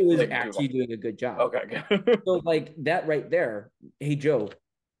doing? It was actually doing a good job. Okay. So like that right there. Hey Joe,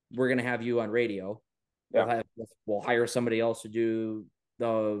 we're gonna have you on radio. Yeah. We'll hire somebody else to do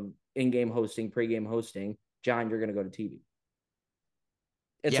the in-game hosting, pre-game hosting. John, you're gonna go to TV.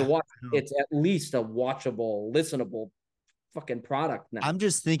 It's It's at least a watchable, listenable, fucking product now. I'm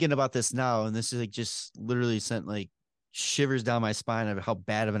just thinking about this now, and this is like just literally sent like shivers down my spine of how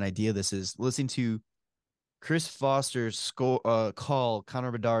bad of an idea this is. Listening to Chris Foster's call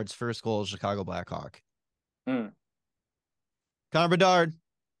Connor Bedard's first goal as Chicago Blackhawk. Connor Bedard.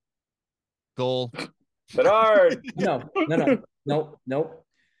 Goal. Bedard. No.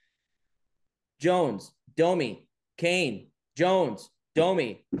 Jones, Domi, Kane, Jones,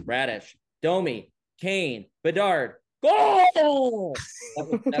 Domi, Radish, Domi, Kane, Bedard. Goal!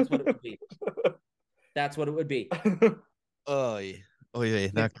 That's what it would be. That's what it would be. Oh yeah,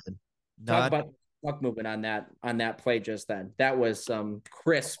 not good. Talk about puck movement on that play just then. That was some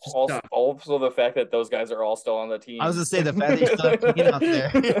crisp stuff. Also, the fact that those guys are all still on the team. I was gonna say the fact that you still have Kane out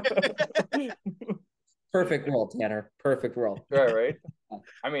there. Perfect world, Tanner. Perfect world. Right.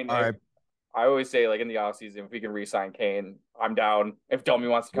 I mean, all right. I always say, like, in the offseason, if we can re-sign Kane, I'm down. If Domi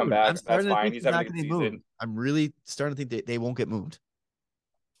wants to come back, that's fine. He's having a good season. I'm really starting to think they won't get moved.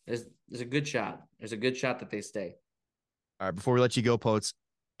 There's a good shot. There's a good shot that they stay. All right, before we let you go, Poetz,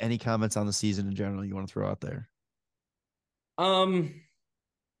 any comments on the season in general you want to throw out there? No,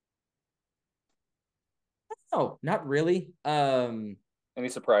 not really. Any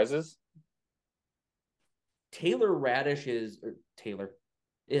surprises? Taylor.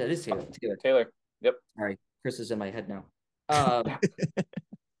 Yeah, it is Taylor. Yep. Sorry, Chris is in my head now.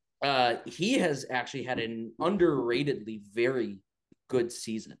 He has actually had an underratedly very good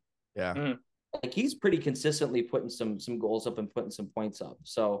season. Yeah. Mm-hmm. Like, he's pretty consistently putting some goals up and putting some points up.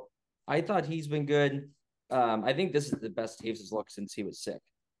 So I thought he's been good. I think this is the best Taves has looked since he was sick,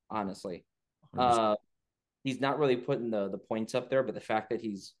 honestly. He's not really putting the points up there, but the fact that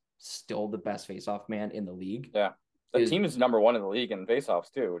he's still the best faceoff man in the league. Yeah. The team is number 1 in the league in faceoffs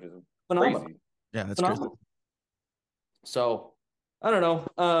too, which is phenomenal. Crazy. Yeah, that's crazy. So I don't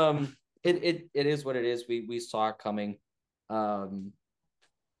know. It is what it is. We saw it coming.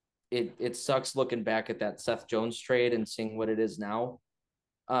 It sucks looking back at that Seth Jones trade and seeing what it is now.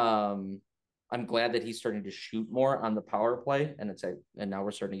 I'm glad that he's starting to shoot more on the power play, and now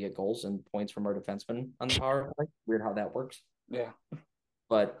we're starting to get goals and points from our defensemen on the power play. Weird how that works. Yeah.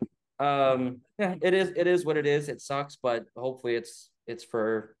 But yeah, it is what it is. It sucks, but hopefully it's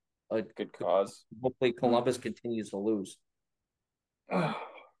for a good cause. Hopefully Columbus continues to lose.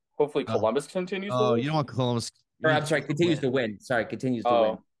 Hopefully Columbus continues to lose. Oh, you don't want Columbus. Or I'm sorry, continues to win. Sorry, continues to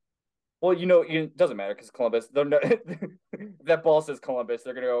win. Well, it doesn't matter because Columbus, that ball says Columbus.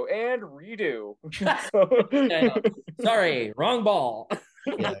 They're going to go and redo. Sorry, wrong ball.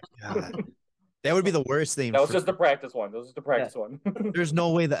 Yeah, God. That would be the worst thing. That was just the practice one. One. There's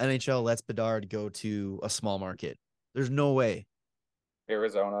no way the NHL lets Bedard go to a small market. There's no way.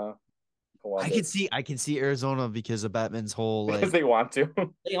 Arizona. Columbus. I can see Arizona because of Batman's whole because they want to.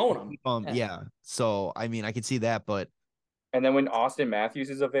 They own them. Yeah. So I mean, I can see that, but. And then when Austin Matthews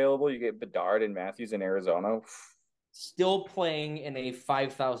is available, you get Bedard and Matthews in Arizona. Still playing in a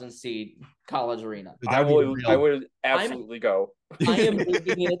 5,000 seat college arena. I would absolutely go. I am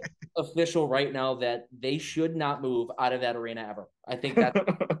making it official right now that they should not move out of that arena ever. I think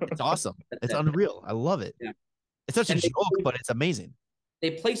it's awesome. It's unreal. I love it. Yeah. It's such a joke, but it's amazing.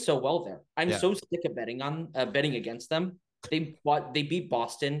 They play so well there. I'm so sick of betting against them. They beat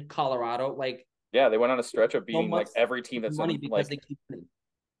Boston, Colorado, yeah, they went on a stretch of beating every team that's money because they keep winning.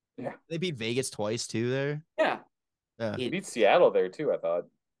 Yeah, they beat Vegas twice too there. Yeah, they beat Seattle there too. I thought.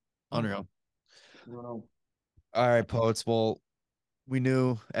 Unreal. All right, Poetz. Well, we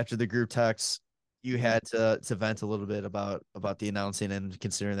knew after the group text you had to vent a little bit about the announcing, and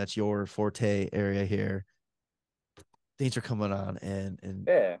considering that's your forte area here, things are coming on, and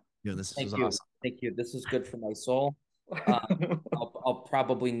this is awesome. Thank you. This is good for my soul. I'll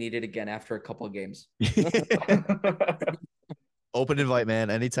probably need it again after a couple of games. Open invite, man.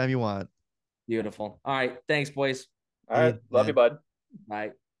 Anytime you want. Beautiful. All right. Thanks, boys. All right. Love you, bud.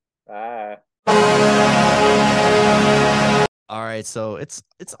 Bye. Bye. All right. So it's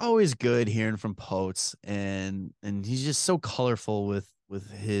always good hearing from Poetz, and he's just so colorful with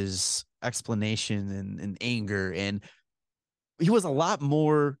his explanation and anger, and he was a lot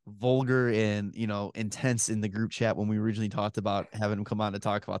more vulgar and, intense in the group chat when we originally talked about having him come on to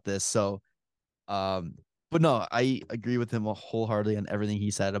talk about this. So, but no, I agree with him wholeheartedly on everything he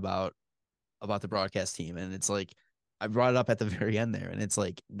said about the broadcast team. And it's like, I brought it up at the very end there. And it's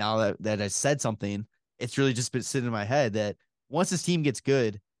like, now that I said something, it's really just been sitting in my head that once this team gets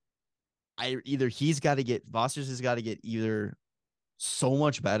good, Voster's has got to get either so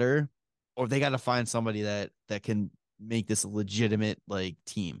much better, or they got to find somebody that can make this a legitimate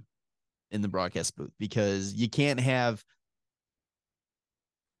team in the broadcast booth, because you can't have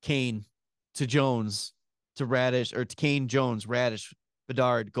Kane to Jones to Radish, or to Kane, Jones, Radish,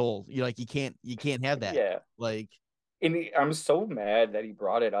 Bedard, goal. You can't have that. Yeah. I'm so mad that he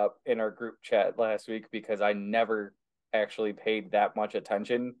brought it up in our group chat last week, because I never actually paid that much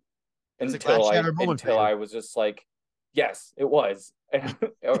attention until I was just like, yes, it was. And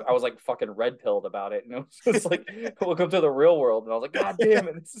I was fucking red pilled about it. And it was just welcome to the real world. And I was like, God damn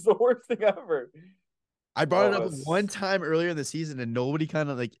it, this is the worst thing ever. I brought it up one time earlier in the season, and nobody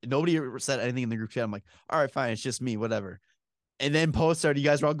ever said anything in the group chat. I'm like, all right, fine, it's just me, whatever. And then you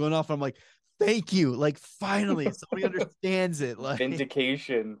guys were all going off. I'm like, Thank you. Like finally somebody understands it. Like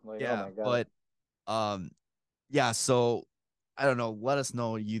Vindication. Like, oh yeah, my God. but yeah, so I don't know. Let us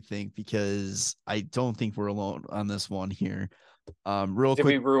know what you think because I don't think we're alone on this one here. Real Did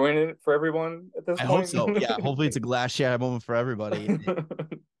quick, we ruin it for everyone at this I hope point? so. Yeah, hopefully it's a glass shatter moment for everybody.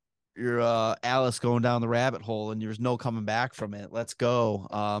 You're Alice going down the rabbit hole and there's no coming back from it. Let's go.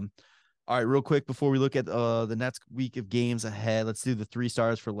 All right, real quick before we look at the next week of games ahead, let's do the 3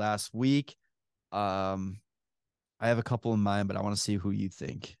 stars for last week. I have a couple in mind, but I want to see who you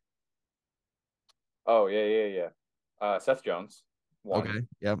think. Oh, yeah. Seth Jones, one. Okay.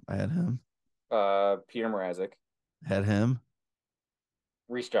 Yep, I had him. Peter Mrazek, Had him.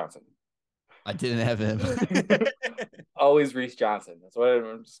 Reese Johnson. I didn't have him. Always Reese Johnson. That's what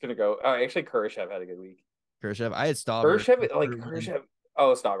I'm just gonna go. Oh, actually, Kurashev had a good week. Kershaw. I had Stauber. Kurashev.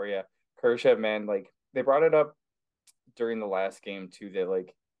 Oh, Stauber, yeah. Kurashev, man, like they brought it up during the last game too. That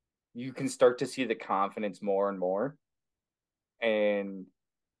like you can start to see the confidence more and more, and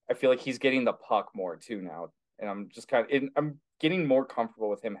I feel like he's getting the puck more too now. And I'm getting more comfortable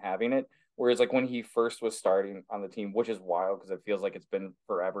with him having it. Whereas like when he first was starting on the team, which is wild because it feels like it's been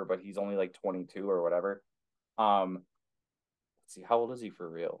forever, but he's only like 22 or whatever. Let's see, how old is he for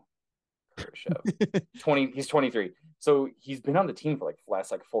real? Kurashev. 20, he's 23. So he's been on the team for like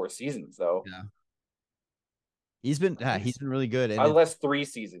last like 4 seasons though. Yeah. He's been really good. And Last 3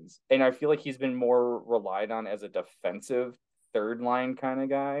 seasons. And I feel like he's been more relied on as a defensive third line kind of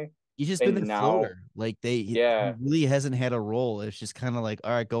guy. he's just And been the now, floater. Like he yeah, really hasn't had a role. It's just kind of like,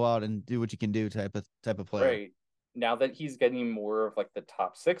 all right, go out and do what you can do type of player. right. Now that he's getting more of like the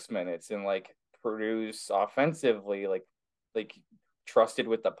top 6 minutes and like produce offensively, like trusted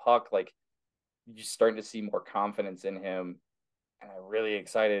with the puck, like you're starting to see more confidence in him. And I'm really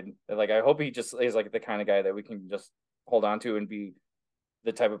excited. Like I hope he just is like the kind of guy that we can just hold on to and be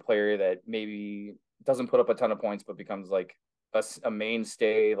the type of player that maybe doesn't put up a ton of points, but becomes like a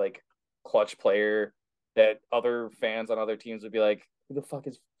mainstay, like clutch player that other fans on other teams would be like, who the fuck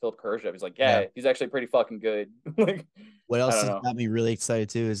is Phil Kurashev? He's like, yeah, he's actually pretty fucking good. Like, What I else don't has know. got me really excited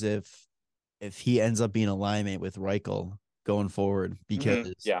too is if he ends up being a linemate with Reichel going forward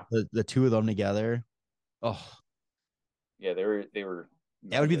because Yeah, the two of them together, oh, yeah, they were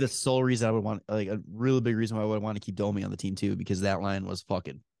that would be magic. the sole reason I would want, like a really big reason why I would want to keep Domi on the team too, because that line was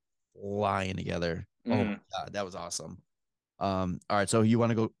fucking flying together. Oh my God, that was awesome. All right, so you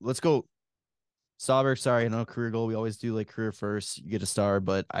want to go? Let's go. Sauber, sorry, I know career goal. We always do like career first. You get a star,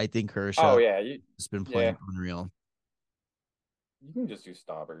 but I think Oh Kershaw yeah, has been yeah. playing unreal. You can just do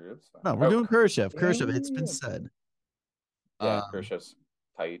Stauber. It's fine. No, we're doing Kershaw. Kershaw, it's been Yeah, said. yeah. Um, Kershaw's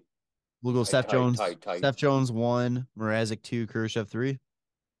tight, we'll go Seth Jones. tight. Seth Jones 1, Mrazek 2, Kershaw 3.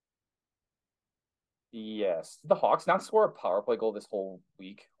 Yes. Did the Hawks not score a power play goal this whole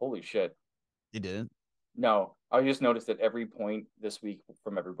week? Holy shit. They didn't. No, I just noticed that every point this week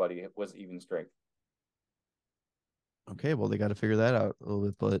from everybody was even strength. Okay, well they got to figure that out a little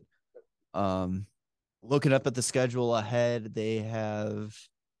bit. But looking up at the schedule ahead, they have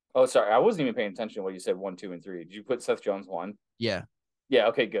Oh, sorry. I wasn't even paying attention to what you said 1, 2, and 3. Did you put Seth Jones 1? yeah, Yeah,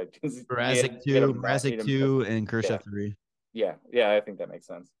 okay, good. Mrazek Made him 2, and Kershaw yeah. 3. Yeah, I think that makes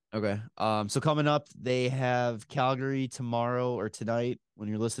sense. Okay. So coming up, they have Calgary tomorrow or tonight when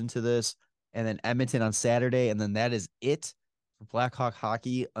you're listening to this, and then Edmonton on Saturday, and then that is it for Blackhawk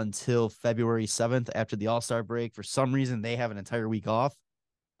hockey until February 7th after the All-Star break. For some reason, they have an entire week off.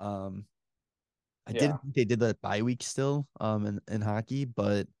 I didn't think they did the bye week still in hockey,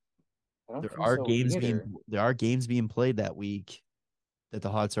 but I don't there think are so games either. being played that week that the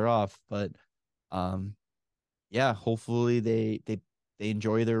Hawks are off. But yeah, hopefully they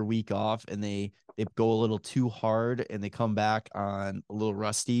enjoy their week off and they go a little too hard and they come back on a little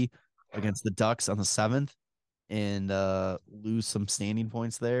rusty against the Ducks on the 7th and lose some standing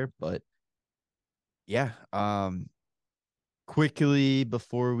points there. But yeah, quickly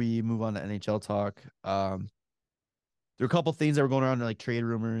before we move on to NHL talk, there are a couple things that were going around like trade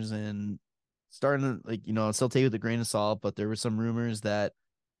rumors and starting to like, still take it with a grain of salt, but there were some rumors that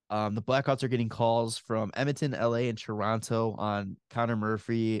the Blackhawks are getting calls from Edmonton, LA, and Toronto on Connor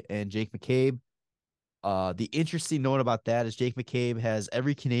Murphy and Jake McCabe. The interesting note about that is Jake McCabe has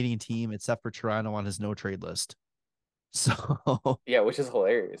every Canadian team except for Toronto on his no trade list. So yeah, which is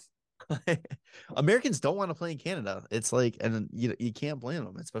hilarious. Americans don't want to play in Canada. It's like, and you can't blame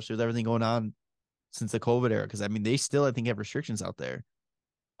them, especially with everything going on since the COVID era. Because I mean, they still I think have restrictions out there.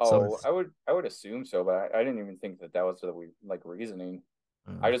 Oh, So I would assume so, but I didn't even think that was the like reasoning.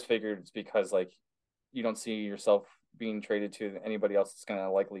 I just figured it's because like you don't see yourself being traded to anybody else that's going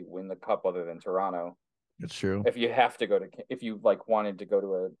to likely win the cup other than Toronto. It's true. If you have to go to, if you like wanted to go to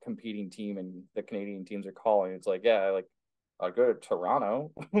a competing team and the Canadian teams are calling, it's like, yeah, like I'll go to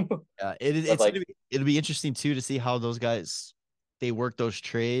Toronto. Yeah, But like, it'll be interesting too to see how those guys they work those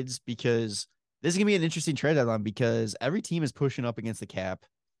trades because this is gonna be an interesting trade deadline because every team is pushing up against the cap.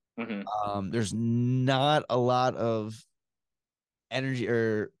 mhm, There's not a lot of energy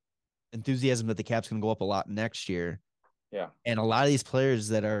or enthusiasm that the cap's gonna go up a lot next year. yeah, And a lot of these players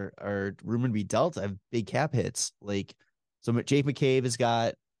that are rumored to be dealt have big cap hits. Like so Jake McCabe has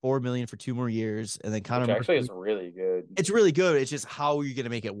got 4 million for 2 more years, and then Connor which actually Murphy. is really good. It's really good. It's just how are you going to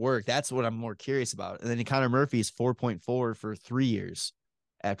make it work? That's what I'm more curious about. And then Connor Murphy's 4.4 for 3 years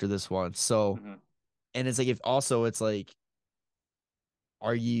after this one. So, Mhm. and it's like if also it's like,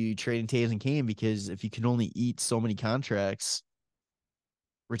 are you trading Taves and Kane because if you can only eat so many contracts,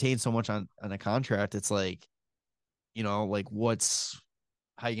 retain so much on a contract, it's like, like what's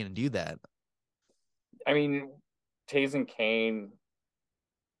how you going to do that? I mean, Tays and Kane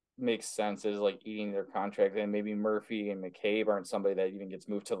makes sense as like eating their contract, and maybe Murphy and McCabe aren't somebody that even gets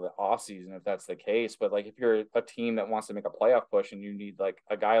moved to the off season if that's the case. But like if you're a team that wants to make a playoff push and you need like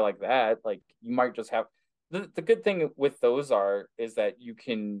a guy like that, like you might just have the good thing with those is that you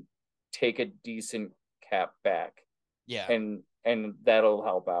can take a decent cap back Yeah. and that'll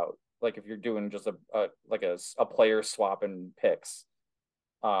help out. Like if you're doing just a player swap and picks.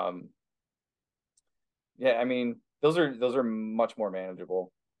 Um yeah, I mean those are much more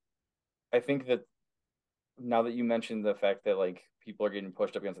manageable. I think that now that you mentioned the fact that like people are getting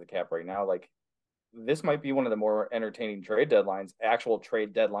pushed up against the cap right now, like this might be one of the more entertaining trade deadlines, actual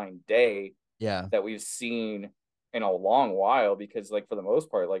trade deadline day Yeah. that we've seen in a long while. Because like for the most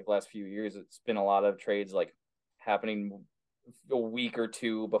part, like last few years, it's been a lot of trades like happening a week or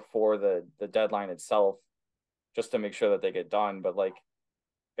two before the deadline itself, just to make sure that they get done. But like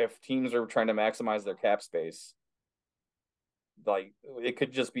if teams are trying to maximize their cap space, like it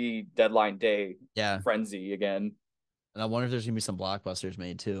could just be deadline day Yeah. frenzy again. And I wonder if there's gonna be some blockbusters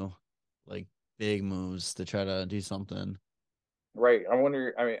made too, like big moves to try to do something. Right. I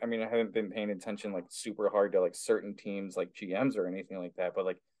wonder. I mean, I haven't been paying attention like super hard to like certain teams, like GMs or anything like that. But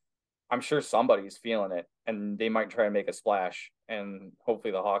like, I'm sure somebody's feeling it, and they might try to make a splash. And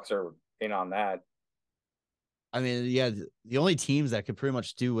hopefully, the Hawks are in on that. I mean, yeah, the only teams that could pretty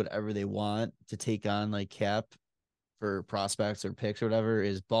much do whatever they want to take on like cap for prospects or picks or whatever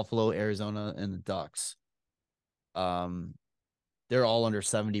is Buffalo, Arizona, and the Ducks. Um, they're all under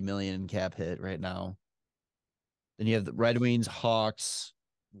 70 million cap hit right now. Then you have the Red Wings, Hawks,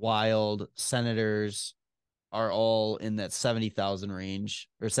 Wild, Senators are all in that 70,000 range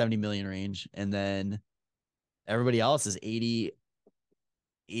or 70 million range. And then everybody else is 80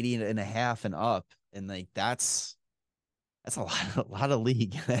 and a half and up. And like that's a lot of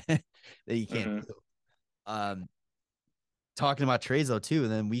league that you can't Mm-hmm. do. Um, talking about trades though too,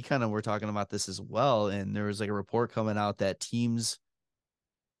 and then we kind of were talking about this as well. And there was like a report coming out that teams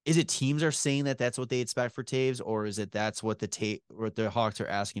are saying that that's what they expect for Taves, or is it that's what what the Hawks are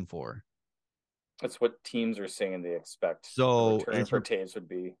asking for? That's what teams are saying they expect the So return it's for Taves would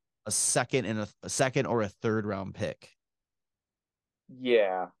be. a second and a second or a third round pick.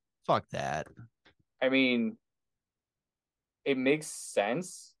 Yeah, Fuck that. I mean, it makes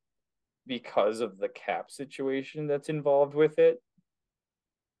sense because of the cap situation that's involved with it.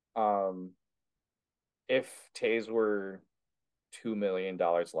 Um, if Taves were $2 million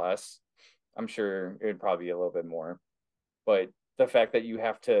less, I'm sure it would probably be a little bit more. But the fact that you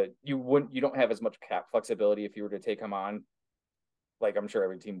don't have as much cap flexibility if you were to take him on. Like I'm sure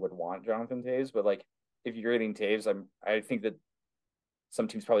every team would want Jonathan Taves, but like if you're getting Taves, I think that some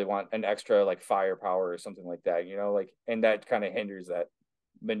teams probably want an extra like firepower or something like that, like, and that kind of hinders that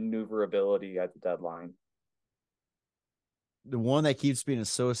maneuverability at the deadline. The one that keeps being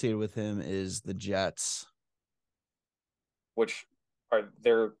associated with him is the Jets. Which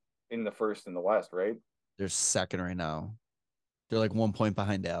they're in the first in the West, right? They're second right now. They're like 1 point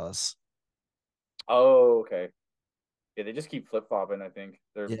behind Dallas. Oh, okay. Yeah, they just keep flip flopping. I think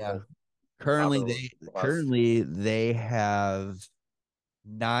they're Yeah. both top Currently of they the West. currently they have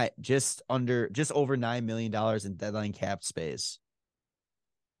not just over $9 million in deadline cap space.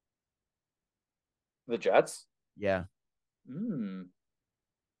 The Jets. Yeah. Hmm.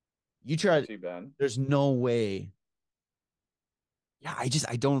 You Not try too bad. there's no way. Yeah,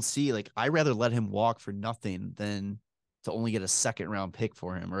 I don't see like I rather let him walk for nothing than to only get a second round pick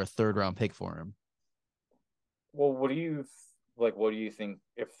for him or a third round pick for him. Well, what do you think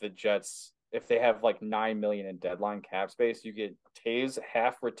if the Jets, if they have like 9 million in deadline cap space, you get Taves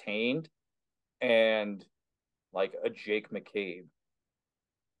half retained and like a Jake McCabe.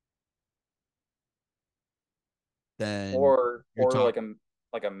 then or you're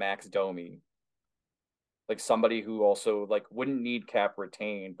like a Max Domi, like somebody who also like wouldn't need cap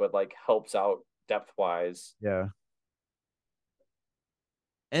retained, but like helps out depth wise. yeah.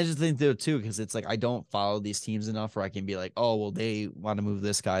 And I just think though too, because it's like I don't follow these teams enough where I can be like, oh well, they want to move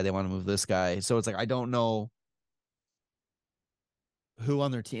this guy, they want to move this guy. So it's like I don't know who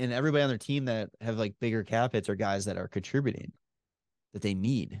on their team, and everybody on their team that have like bigger cap hits are guys that are contributing that they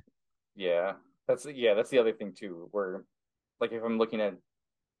need. Yeah, that's the other thing too. Where like if I'm looking at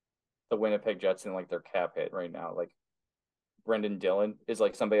the Winnipeg Jets and like their cap hit right now, like Brendan Dillon is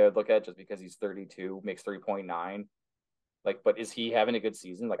like somebody I'd look at just because he's 32, makes 3.9. Like, but is he having a good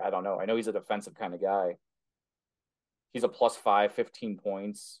season? Like, I don't know. I know he's a defensive kind of guy. He's a plus 5, 15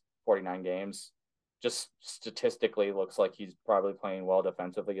 points, 49 games. Just statistically looks like he's probably playing well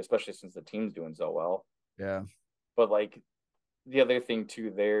defensively, especially since the team's doing so well. Yeah. But like the other thing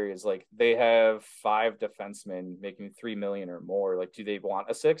too there is like they have 5 defensemen making 3 million or more. Like, do they want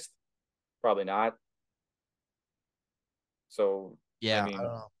a sixth? Probably not. So Yeah. I mean,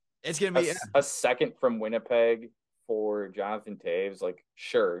 it's gonna be a second from Winnipeg for Jonathan Taves, like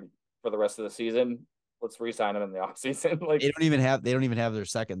sure, for the rest of the season, let's re-sign him in the offseason. Like they don't even have their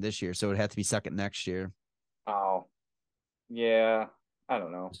second this year, so it would have to be second next year. oh yeah, I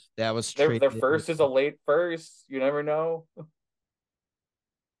don't know. That was Their first is a late first. You never know.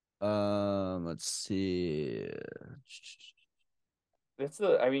 Let's see.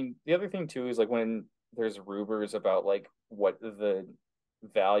 I mean, the other thing too is like when there's rumors about like what the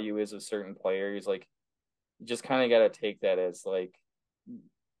value is of certain players, like you just kind of got to take that as like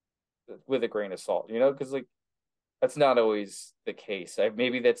with a grain of salt, you know, because like that's not always the case.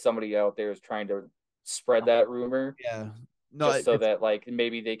 Maybe that somebody out there is trying to spread that rumor, Yeah, no, just so that like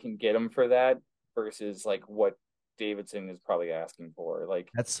maybe they can get him for that versus like what Davidson is probably asking for. Like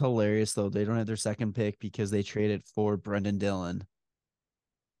that's hilarious though. They don't have their second pick because they traded for Brendan Dillon.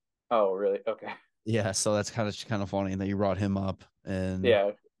 oh, really? Okay. Yeah, so that's kind of funny that you brought him up. And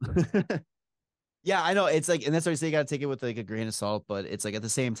Yeah. yeah, I know it's like, and that's why I say you got to take it with like a grain of salt. But it's like at the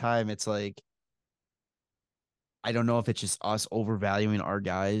same time, it's like I don't know if it's just us overvaluing our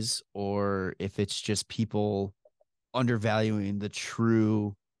guys or if it's just people undervaluing the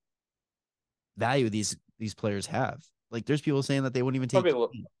true value these players have. Like there's people saying that they wouldn't even take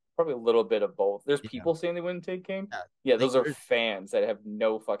Probably a little bit of both. There's yeah. people saying they wouldn't take Kane. Yeah, Yeah, like, those are fans that have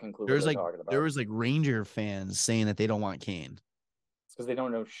no fucking clue what they're talking about. There was like Ranger fans saying that they don't want Kane. It's because they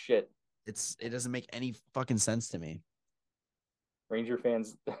don't know shit. It doesn't make any fucking sense to me. Ranger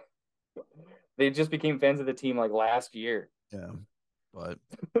fans, they just became fans of the team like last year. Yeah, but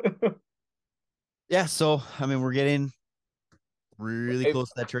yeah. So I mean, we're getting really close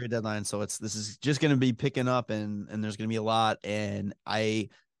to that trade deadline. So this is just going to be picking up, and there's going to be a lot. And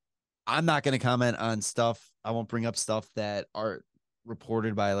I'm not going to comment on stuff. I won't bring up stuff that are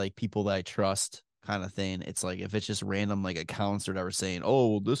reported by like people that I trust, kind of thing. It's like if it's just random like accounts or whatever saying,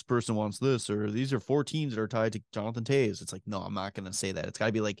 oh, this person wants this, or these are 4 teams that are tied to Jonathan Taves. It's like, no, I'm not going to say that. It's got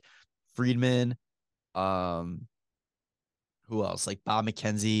to be like Friedman, who else? Like Bob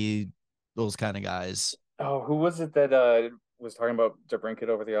McKenzie, those kind of guys. Oh, who was it that was talking about DeBrincat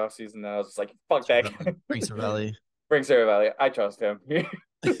over the offseason? And I was just like, fuck that guy. Frank Cervelli. Frank Cervelli. I trust him. He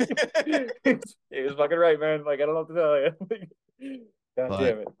was fucking right, man. Like, I don't know what to tell you. God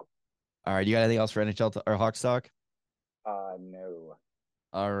damn it. All right, you got anything else for NHL or Hawks talk? No.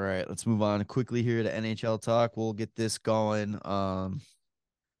 All right, let's move on quickly here to NHL talk. We'll get this going.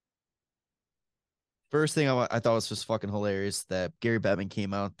 First thing I thought was just fucking hilarious that Gary Bettman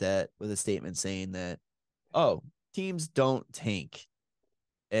came out with a statement saying that, oh, teams don't tank.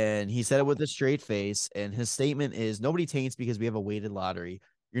 And he said it with a straight face. And his statement is nobody tanks because we have a weighted lottery.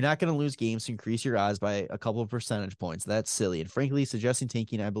 You're not going to lose games to increase your odds by a couple of percentage points. That's silly. And frankly, suggesting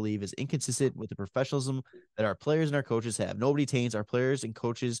tanking, I believe, is inconsistent with the professionalism that our players and our coaches have. Nobody tanks. Our players and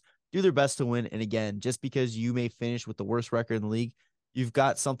coaches do their best to win. And again, just because you may finish with the worst record in the league, you've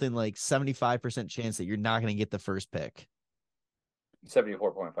got something like 75% chance that you're not going to get the first pick.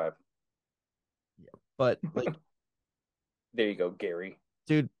 74.5. Yeah. But like, there you go, Gary.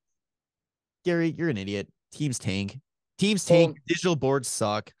 Dude, Gary, you're an idiot. Teams tank. Digital boards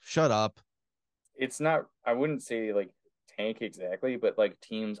suck. Shut up. It's not, I wouldn't say like tank exactly, but like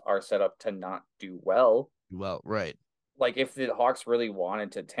teams are set up to not do well. Well, right. Like if the Hawks really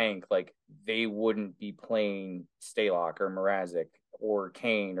wanted to tank, like they wouldn't be playing Stalock or Mrazek or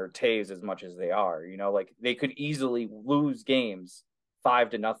Kane or Taves as much as they are. You know, like they could easily lose games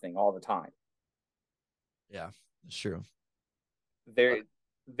 5-0 all the time. Yeah, it's true.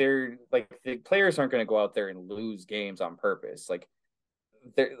 They're like the players aren't going to go out there and lose games on purpose. Like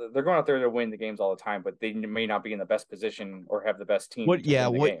they're going out there to win the games all the time, but they may not be in the best position or have the best team What? to Yeah.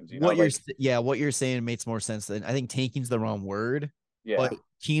 win the What? games. What you're saying makes more sense. Than I think tanking's the wrong word. Yeah. But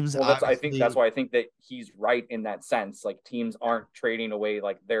teams Well, that's obviously. why I think that he's right in that sense. Like teams aren't trading away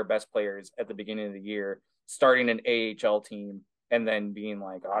like their best players at the beginning of the year, starting an AHL team, and then being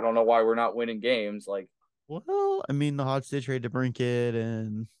like, I don't know why we're not winning games. Like, Well, I mean, the Hawks did trade to Brinkett,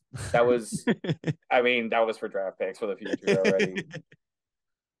 and that was, I mean, that was for draft picks for the future already.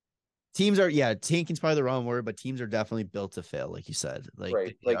 Teams are, yeah, tanking's probably the wrong word, but teams are definitely built to fail, like you said. Like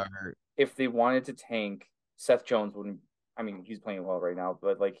Right. they Like are. if they wanted to tank, Seth Jones wouldn't. I mean, he's playing well right now,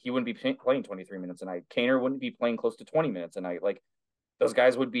 but like he wouldn't be playing 23 minutes a night. Kaner wouldn't be playing close to 20 minutes a night. Like those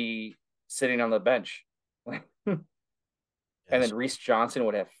guys would be sitting on the bench. And then Reese Johnson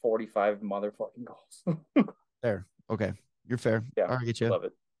would have 45 motherfucking goals. Fair. Okay. You're fair. Yeah. All right, get you. Love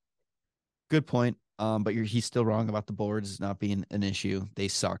it. Good point. But he's still wrong about the boards not being an issue. They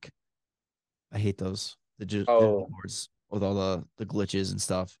suck. I hate those. The boards with all the glitches and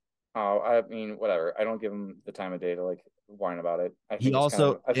stuff. Oh, I mean, whatever. I don't give him the time of day to like whine about it. I think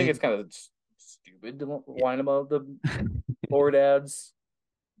it's kind of stupid to whine about the board ads.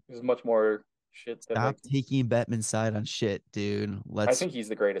 There's much more shit. Stop taking Bettman's side on shit, dude. I think he's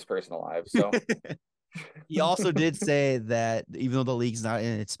the greatest person alive. So he also did say that even though the league's not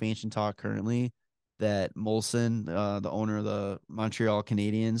in expansion talk currently, that Molson, the owner of the Montreal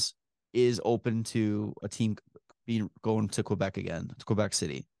Canadiens, is open to a team going to Quebec again, to Quebec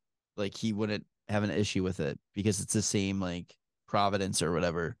City. Like he wouldn't have an issue with it because it's the same like Providence or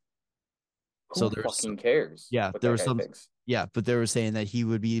whatever. Who fucking cares? Yeah, there was some. Yeah, but they were saying that he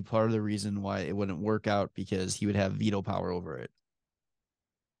would be part of the reason why it wouldn't work out because he would have veto power over it.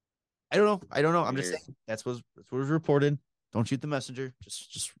 I don't know. I'm just saying that's what was reported. Don't shoot the messenger.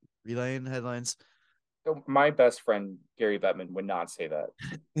 Just relaying headlines. My best friend Gary Bettman would not say that.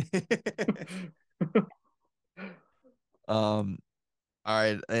 All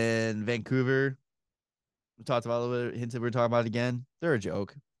right, and Vancouver. We talked about a little bit. Hinted we're talking about it again. They're a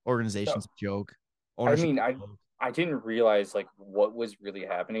joke. Organization's a joke. I didn't realize like what was really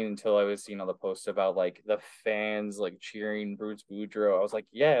happening until I was seeing all the posts about like the fans like cheering Bruce Boudreau. I was like,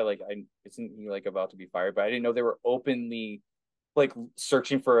 yeah, like isn't he like about to be fired? But I didn't know they were openly like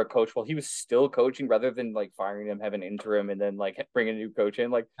searching for a coach while he was still coaching rather than like firing him, have an interim, and then like bring a new coach in.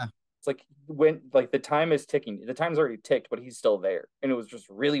 Like it's like when like the time is ticking. The time's already ticked, but he's still there. And it was just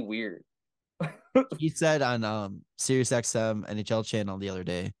really weird. He said on Sirius XM NHL channel the other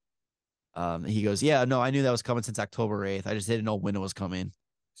day. He goes, yeah, no, I knew that was coming since October 8th. I just didn't know when it was coming.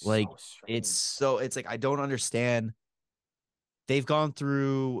 Like it's like I don't understand. They've gone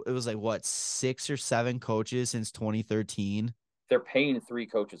through, it was like what, 6 or 7 coaches since 2013. They're paying 3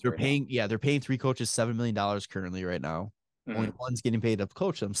 coaches. They're paying 3 coaches $7 million currently right now. Mm-hmm. Only one's getting paid to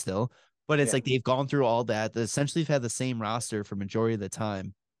coach them still. But it's like they've gone through all that. They essentially have had the same roster for majority of the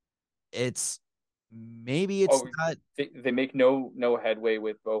time. It's maybe it's not. They make no headway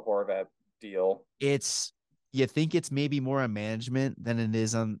with Bo Horvat deal. It's, you think it's maybe more on management than it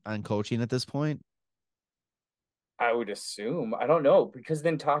is on coaching at this point? I would assume. I don't know, because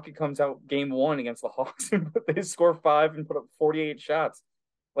then Taki comes out game 1 against the Hawks and they score 5 and put up 48 shots.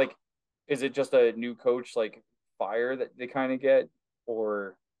 Like, is it just a new coach like fire that they kind of get?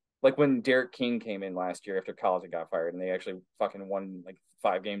 Or like when Derek King came in last year after College got fired and they actually fucking won like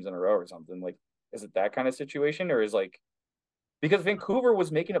 5 games in a row or something. Like, is it that kind of situation? Or is like, because Vancouver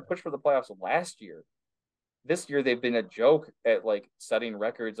was making a push for the playoffs last year. This year they've been a joke at like setting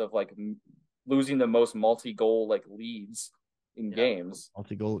records of like losing the most multi-goal like leads in games.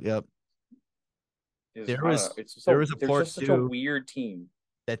 Multi-goal, yep. There was just such a weird team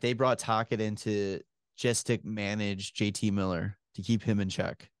that they brought Tocchet into just to manage JT Miller to keep him in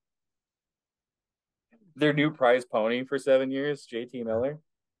check. Their new prize pony for 7 years, JT Miller.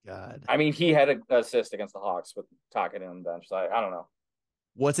 God, I mean, he had an assist against the Hawks with Tocchet on the bench. So I don't know.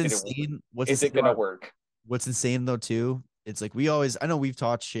 What's insane? Is it gonna work? What's insane though too? It's like I know we've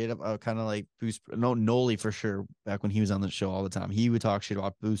talked shit about kind of like Noli for sure back when he was on the show all the time. He would talk shit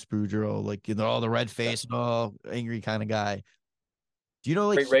about Bruce Boudreau, like the red face, angry kind of guy. Do you know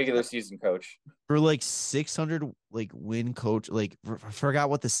like great regular season coach for like 600 like win coach? Like I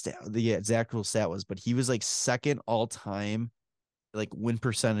forgot what the exact stat was, but he was like second all time like win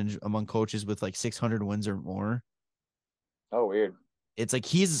percentage among coaches with like 600 wins or more. Oh, weird. It's like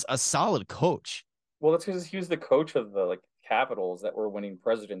he's a solid coach. Well, that's because he was the coach of the like Capitals that were winning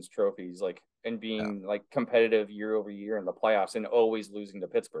President's trophies, like and being like competitive year over year in the playoffs and always losing to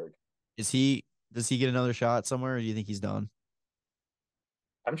Pittsburgh. Does he get another shot somewhere, or do you think he's done?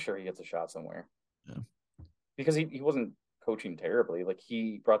 I'm sure he gets a shot somewhere. Yeah. Because he wasn't coaching terribly. Like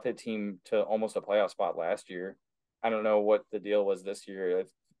he brought that team to almost a playoff spot last year. I don't know what the deal was this year.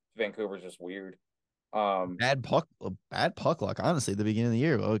 Vancouver's just weird. Bad puck luck, honestly, at the beginning of the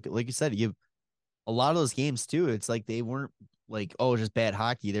year. Like you said, you a lot of those games too. It's like they weren't like, oh, just bad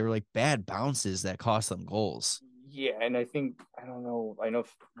hockey. They were like bad bounces that cost them goals. Yeah, and I don't know. I know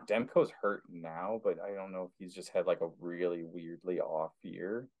Demko's hurt now, but I don't know if he's just had like a really weirdly off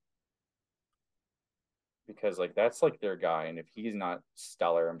year. Because like that's like their guy, and if he's not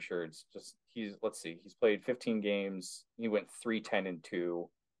stellar, I'm sure it's just let's see, he's played 15 games, he went 3-10-2,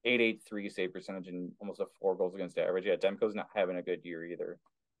 883 save percentage, and almost a 4 goals against average. Yeah, Demko's not having a good year either.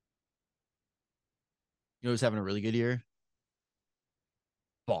 You know who's having a really good year?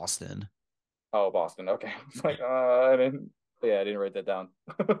 Boston. Oh, Boston. Okay. It's like I didn't write that down.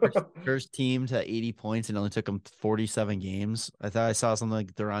 First team to 80 points and only took them 47 games. I thought I saw something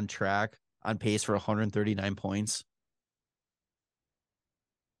like they're on pace for 139 points.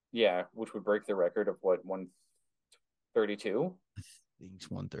 Yeah, which would break the record of what, 132? I think it's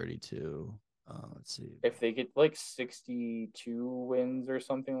 132. Let's see. If they get like 62 wins or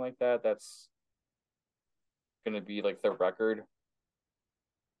something like that, that's gonna be like their record.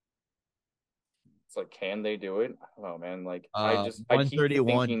 It's like, can they do it? I don't know, man. Like I keep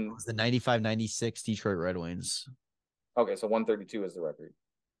 131 thinking was the 95-96 Detroit Red Wings. Okay, so 132 is the record.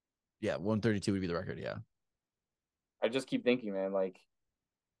 Yeah, 132 would be the record. Yeah. I just keep thinking, man, like,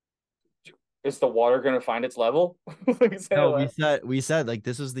 is the water going to find its level? we said like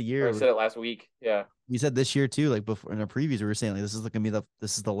this was the year. I said it last week. Yeah. We said this year too, like before in our previews, we were saying like this is going to be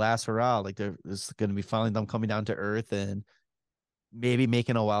this is the last hurrah. Like this is going to be finally them coming down to earth and maybe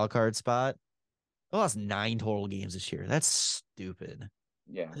making a wild card spot. They lost 9 total games this year. That's stupid.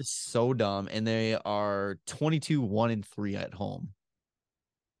 Yeah. It's so dumb. And they are 22-1-3 at home.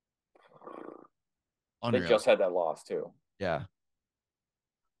 Unreal. They just had that loss too. Yeah.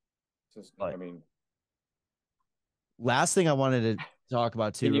 I mean, last thing I wanted to talk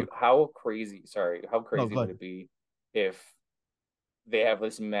about too. How crazy would it be if they have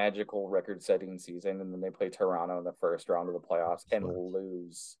this magical record-setting season and then they play Toronto in the first round of the playoffs and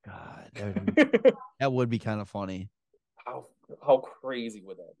lose? God, that would be kind of funny. How crazy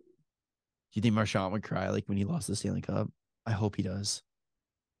would that be? Do you think Marchand would cry like when he lost the Stanley Cup? I hope he does.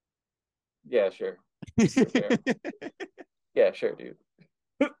 Yeah, sure. Yeah, sure, dude.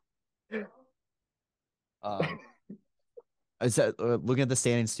 I said, looking at the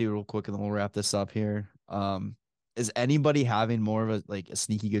standings too, real quick, and then we'll wrap this up here. Is anybody having more of a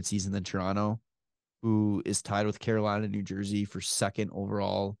sneaky good season than Toronto, who is tied with Carolina and New Jersey for second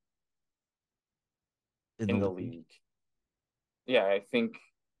overall in the league? Yeah, I think.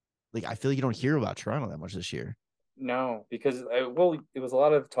 Like, I feel like you don't hear about Toronto that much this year. No, because it was a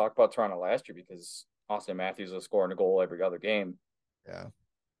lot of talk about Toronto last year because Austin Matthews was scoring a goal every other game. Yeah,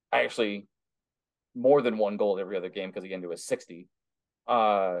 actually, more than one goal every other game because he got into a 60.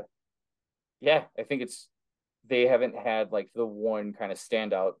 Yeah, I think they haven't had like the one kind of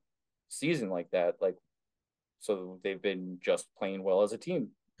standout season like that. Like, so they've been just playing well as a team.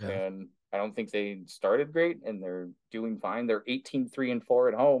 Yeah. And I don't think they started great and they're doing fine. They're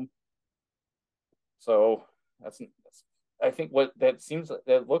 18-3-4 at home. So I think what that seems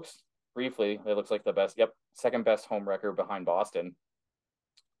that looks briefly, it looks like the best. Yep. Second best home record behind Boston.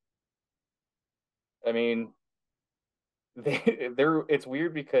 I mean, it's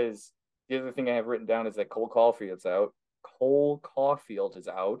weird because the other thing I have written down is that Cole Caulfield is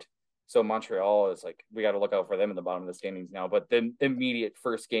out. So Montreal is like, we got to look out for them in the bottom of the standings now. But the immediate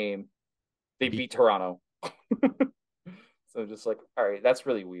first game, they beat Toronto. So just like, all right, that's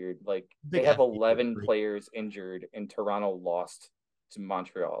really weird. Like they have 11 players injured and Toronto lost to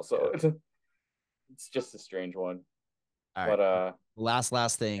Montreal. So it's just a strange one. All right. But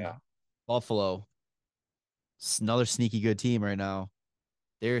last thing, yeah. Buffalo. Another sneaky good team right now.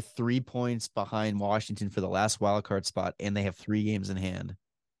 They're 3 points behind Washington for the last wild card spot, and they have 3 games in hand.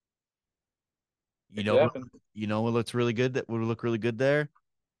 You know what looks really good? That would look really good there.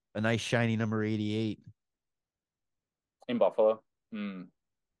 A nice shiny number 88 in Buffalo.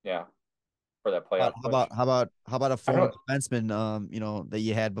 Yeah, for that playoff. How about a former defenseman? That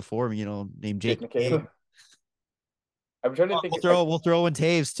you had before, named Jake McCabe. I'm trying to think. We'll throw in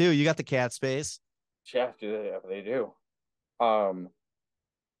Taves too. You got the cat space. Yeah, they do. I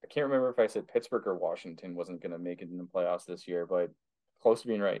can't remember if I said Pittsburgh or Washington wasn't going to make it in the playoffs this year, but close to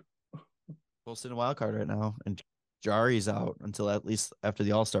being right. Close to the wild card right now, and Jari's out until at least after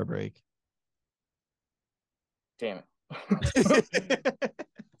the All-Star break. Damn it.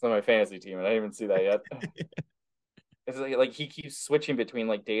 It's on my fantasy team, and I didn't even see that yet. It's like he keeps switching between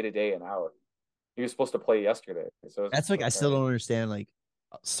like day to day and out. He was supposed to play yesterday. So That's like I still don't understand. Like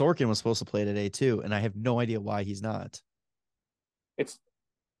Sorkin was supposed to play today too, and I have no idea why he's not. I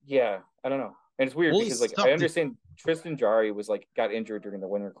don't know. And it's weird because like I understand Tristan Jarry was like got injured during the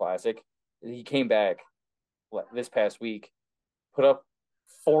Winter Classic. He came back this past week, put up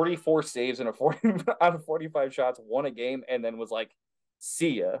 44 saves and out of 45 shots, won a game, and then was like,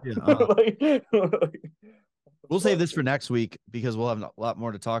 "See ya." Yeah, we'll save this for next week because we'll have a lot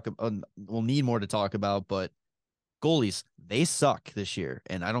more to talk about. We'll need more to talk about, but goalies, they suck this year,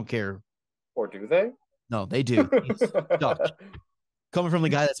 and I don't care. Or do they? No, they do. They suck. Coming from the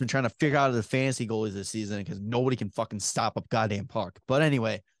guy that's been trying to figure out the fantasy goalies this season because nobody can fucking stop a goddamn puck. But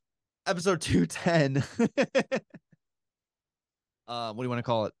anyway, episode 210. What do you want to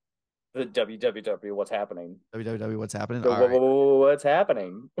call it? The WWW What's Happening. WWW What's Happening? What's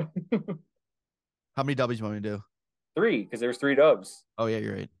happening? How many W's do you want me to do? 3, because there's 3 dubs. Oh, yeah,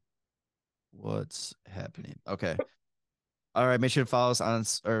 you're right. What's happening? Okay. All right. Make sure to follow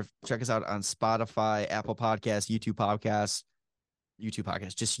us or check us out on Spotify, Apple Podcasts, YouTube Podcasts,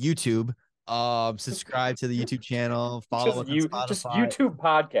 just YouTube. Subscribe to the YouTube channel. Follow us on Spotify. Just YouTube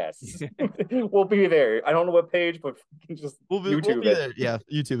podcasts. We'll be there. I don't know what page, but just YouTube we'll be there. Yeah,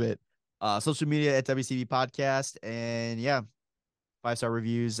 YouTube it. Social media at WCB Podcast, and yeah, 5-star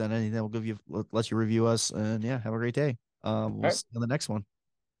reviews and anything we'll let you review us. And yeah, have a great day. We'll see you on the next one.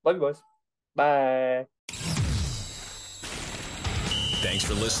 Love you, boys. Bye. Thanks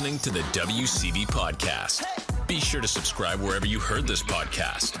for listening to the WCB Podcast. Be sure to subscribe wherever you heard this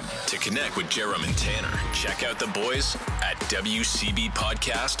podcast. To connect with Jerem and Tanner, check out the boys at WCB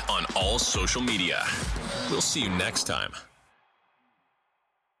Podcast on all social media. We'll see you next time.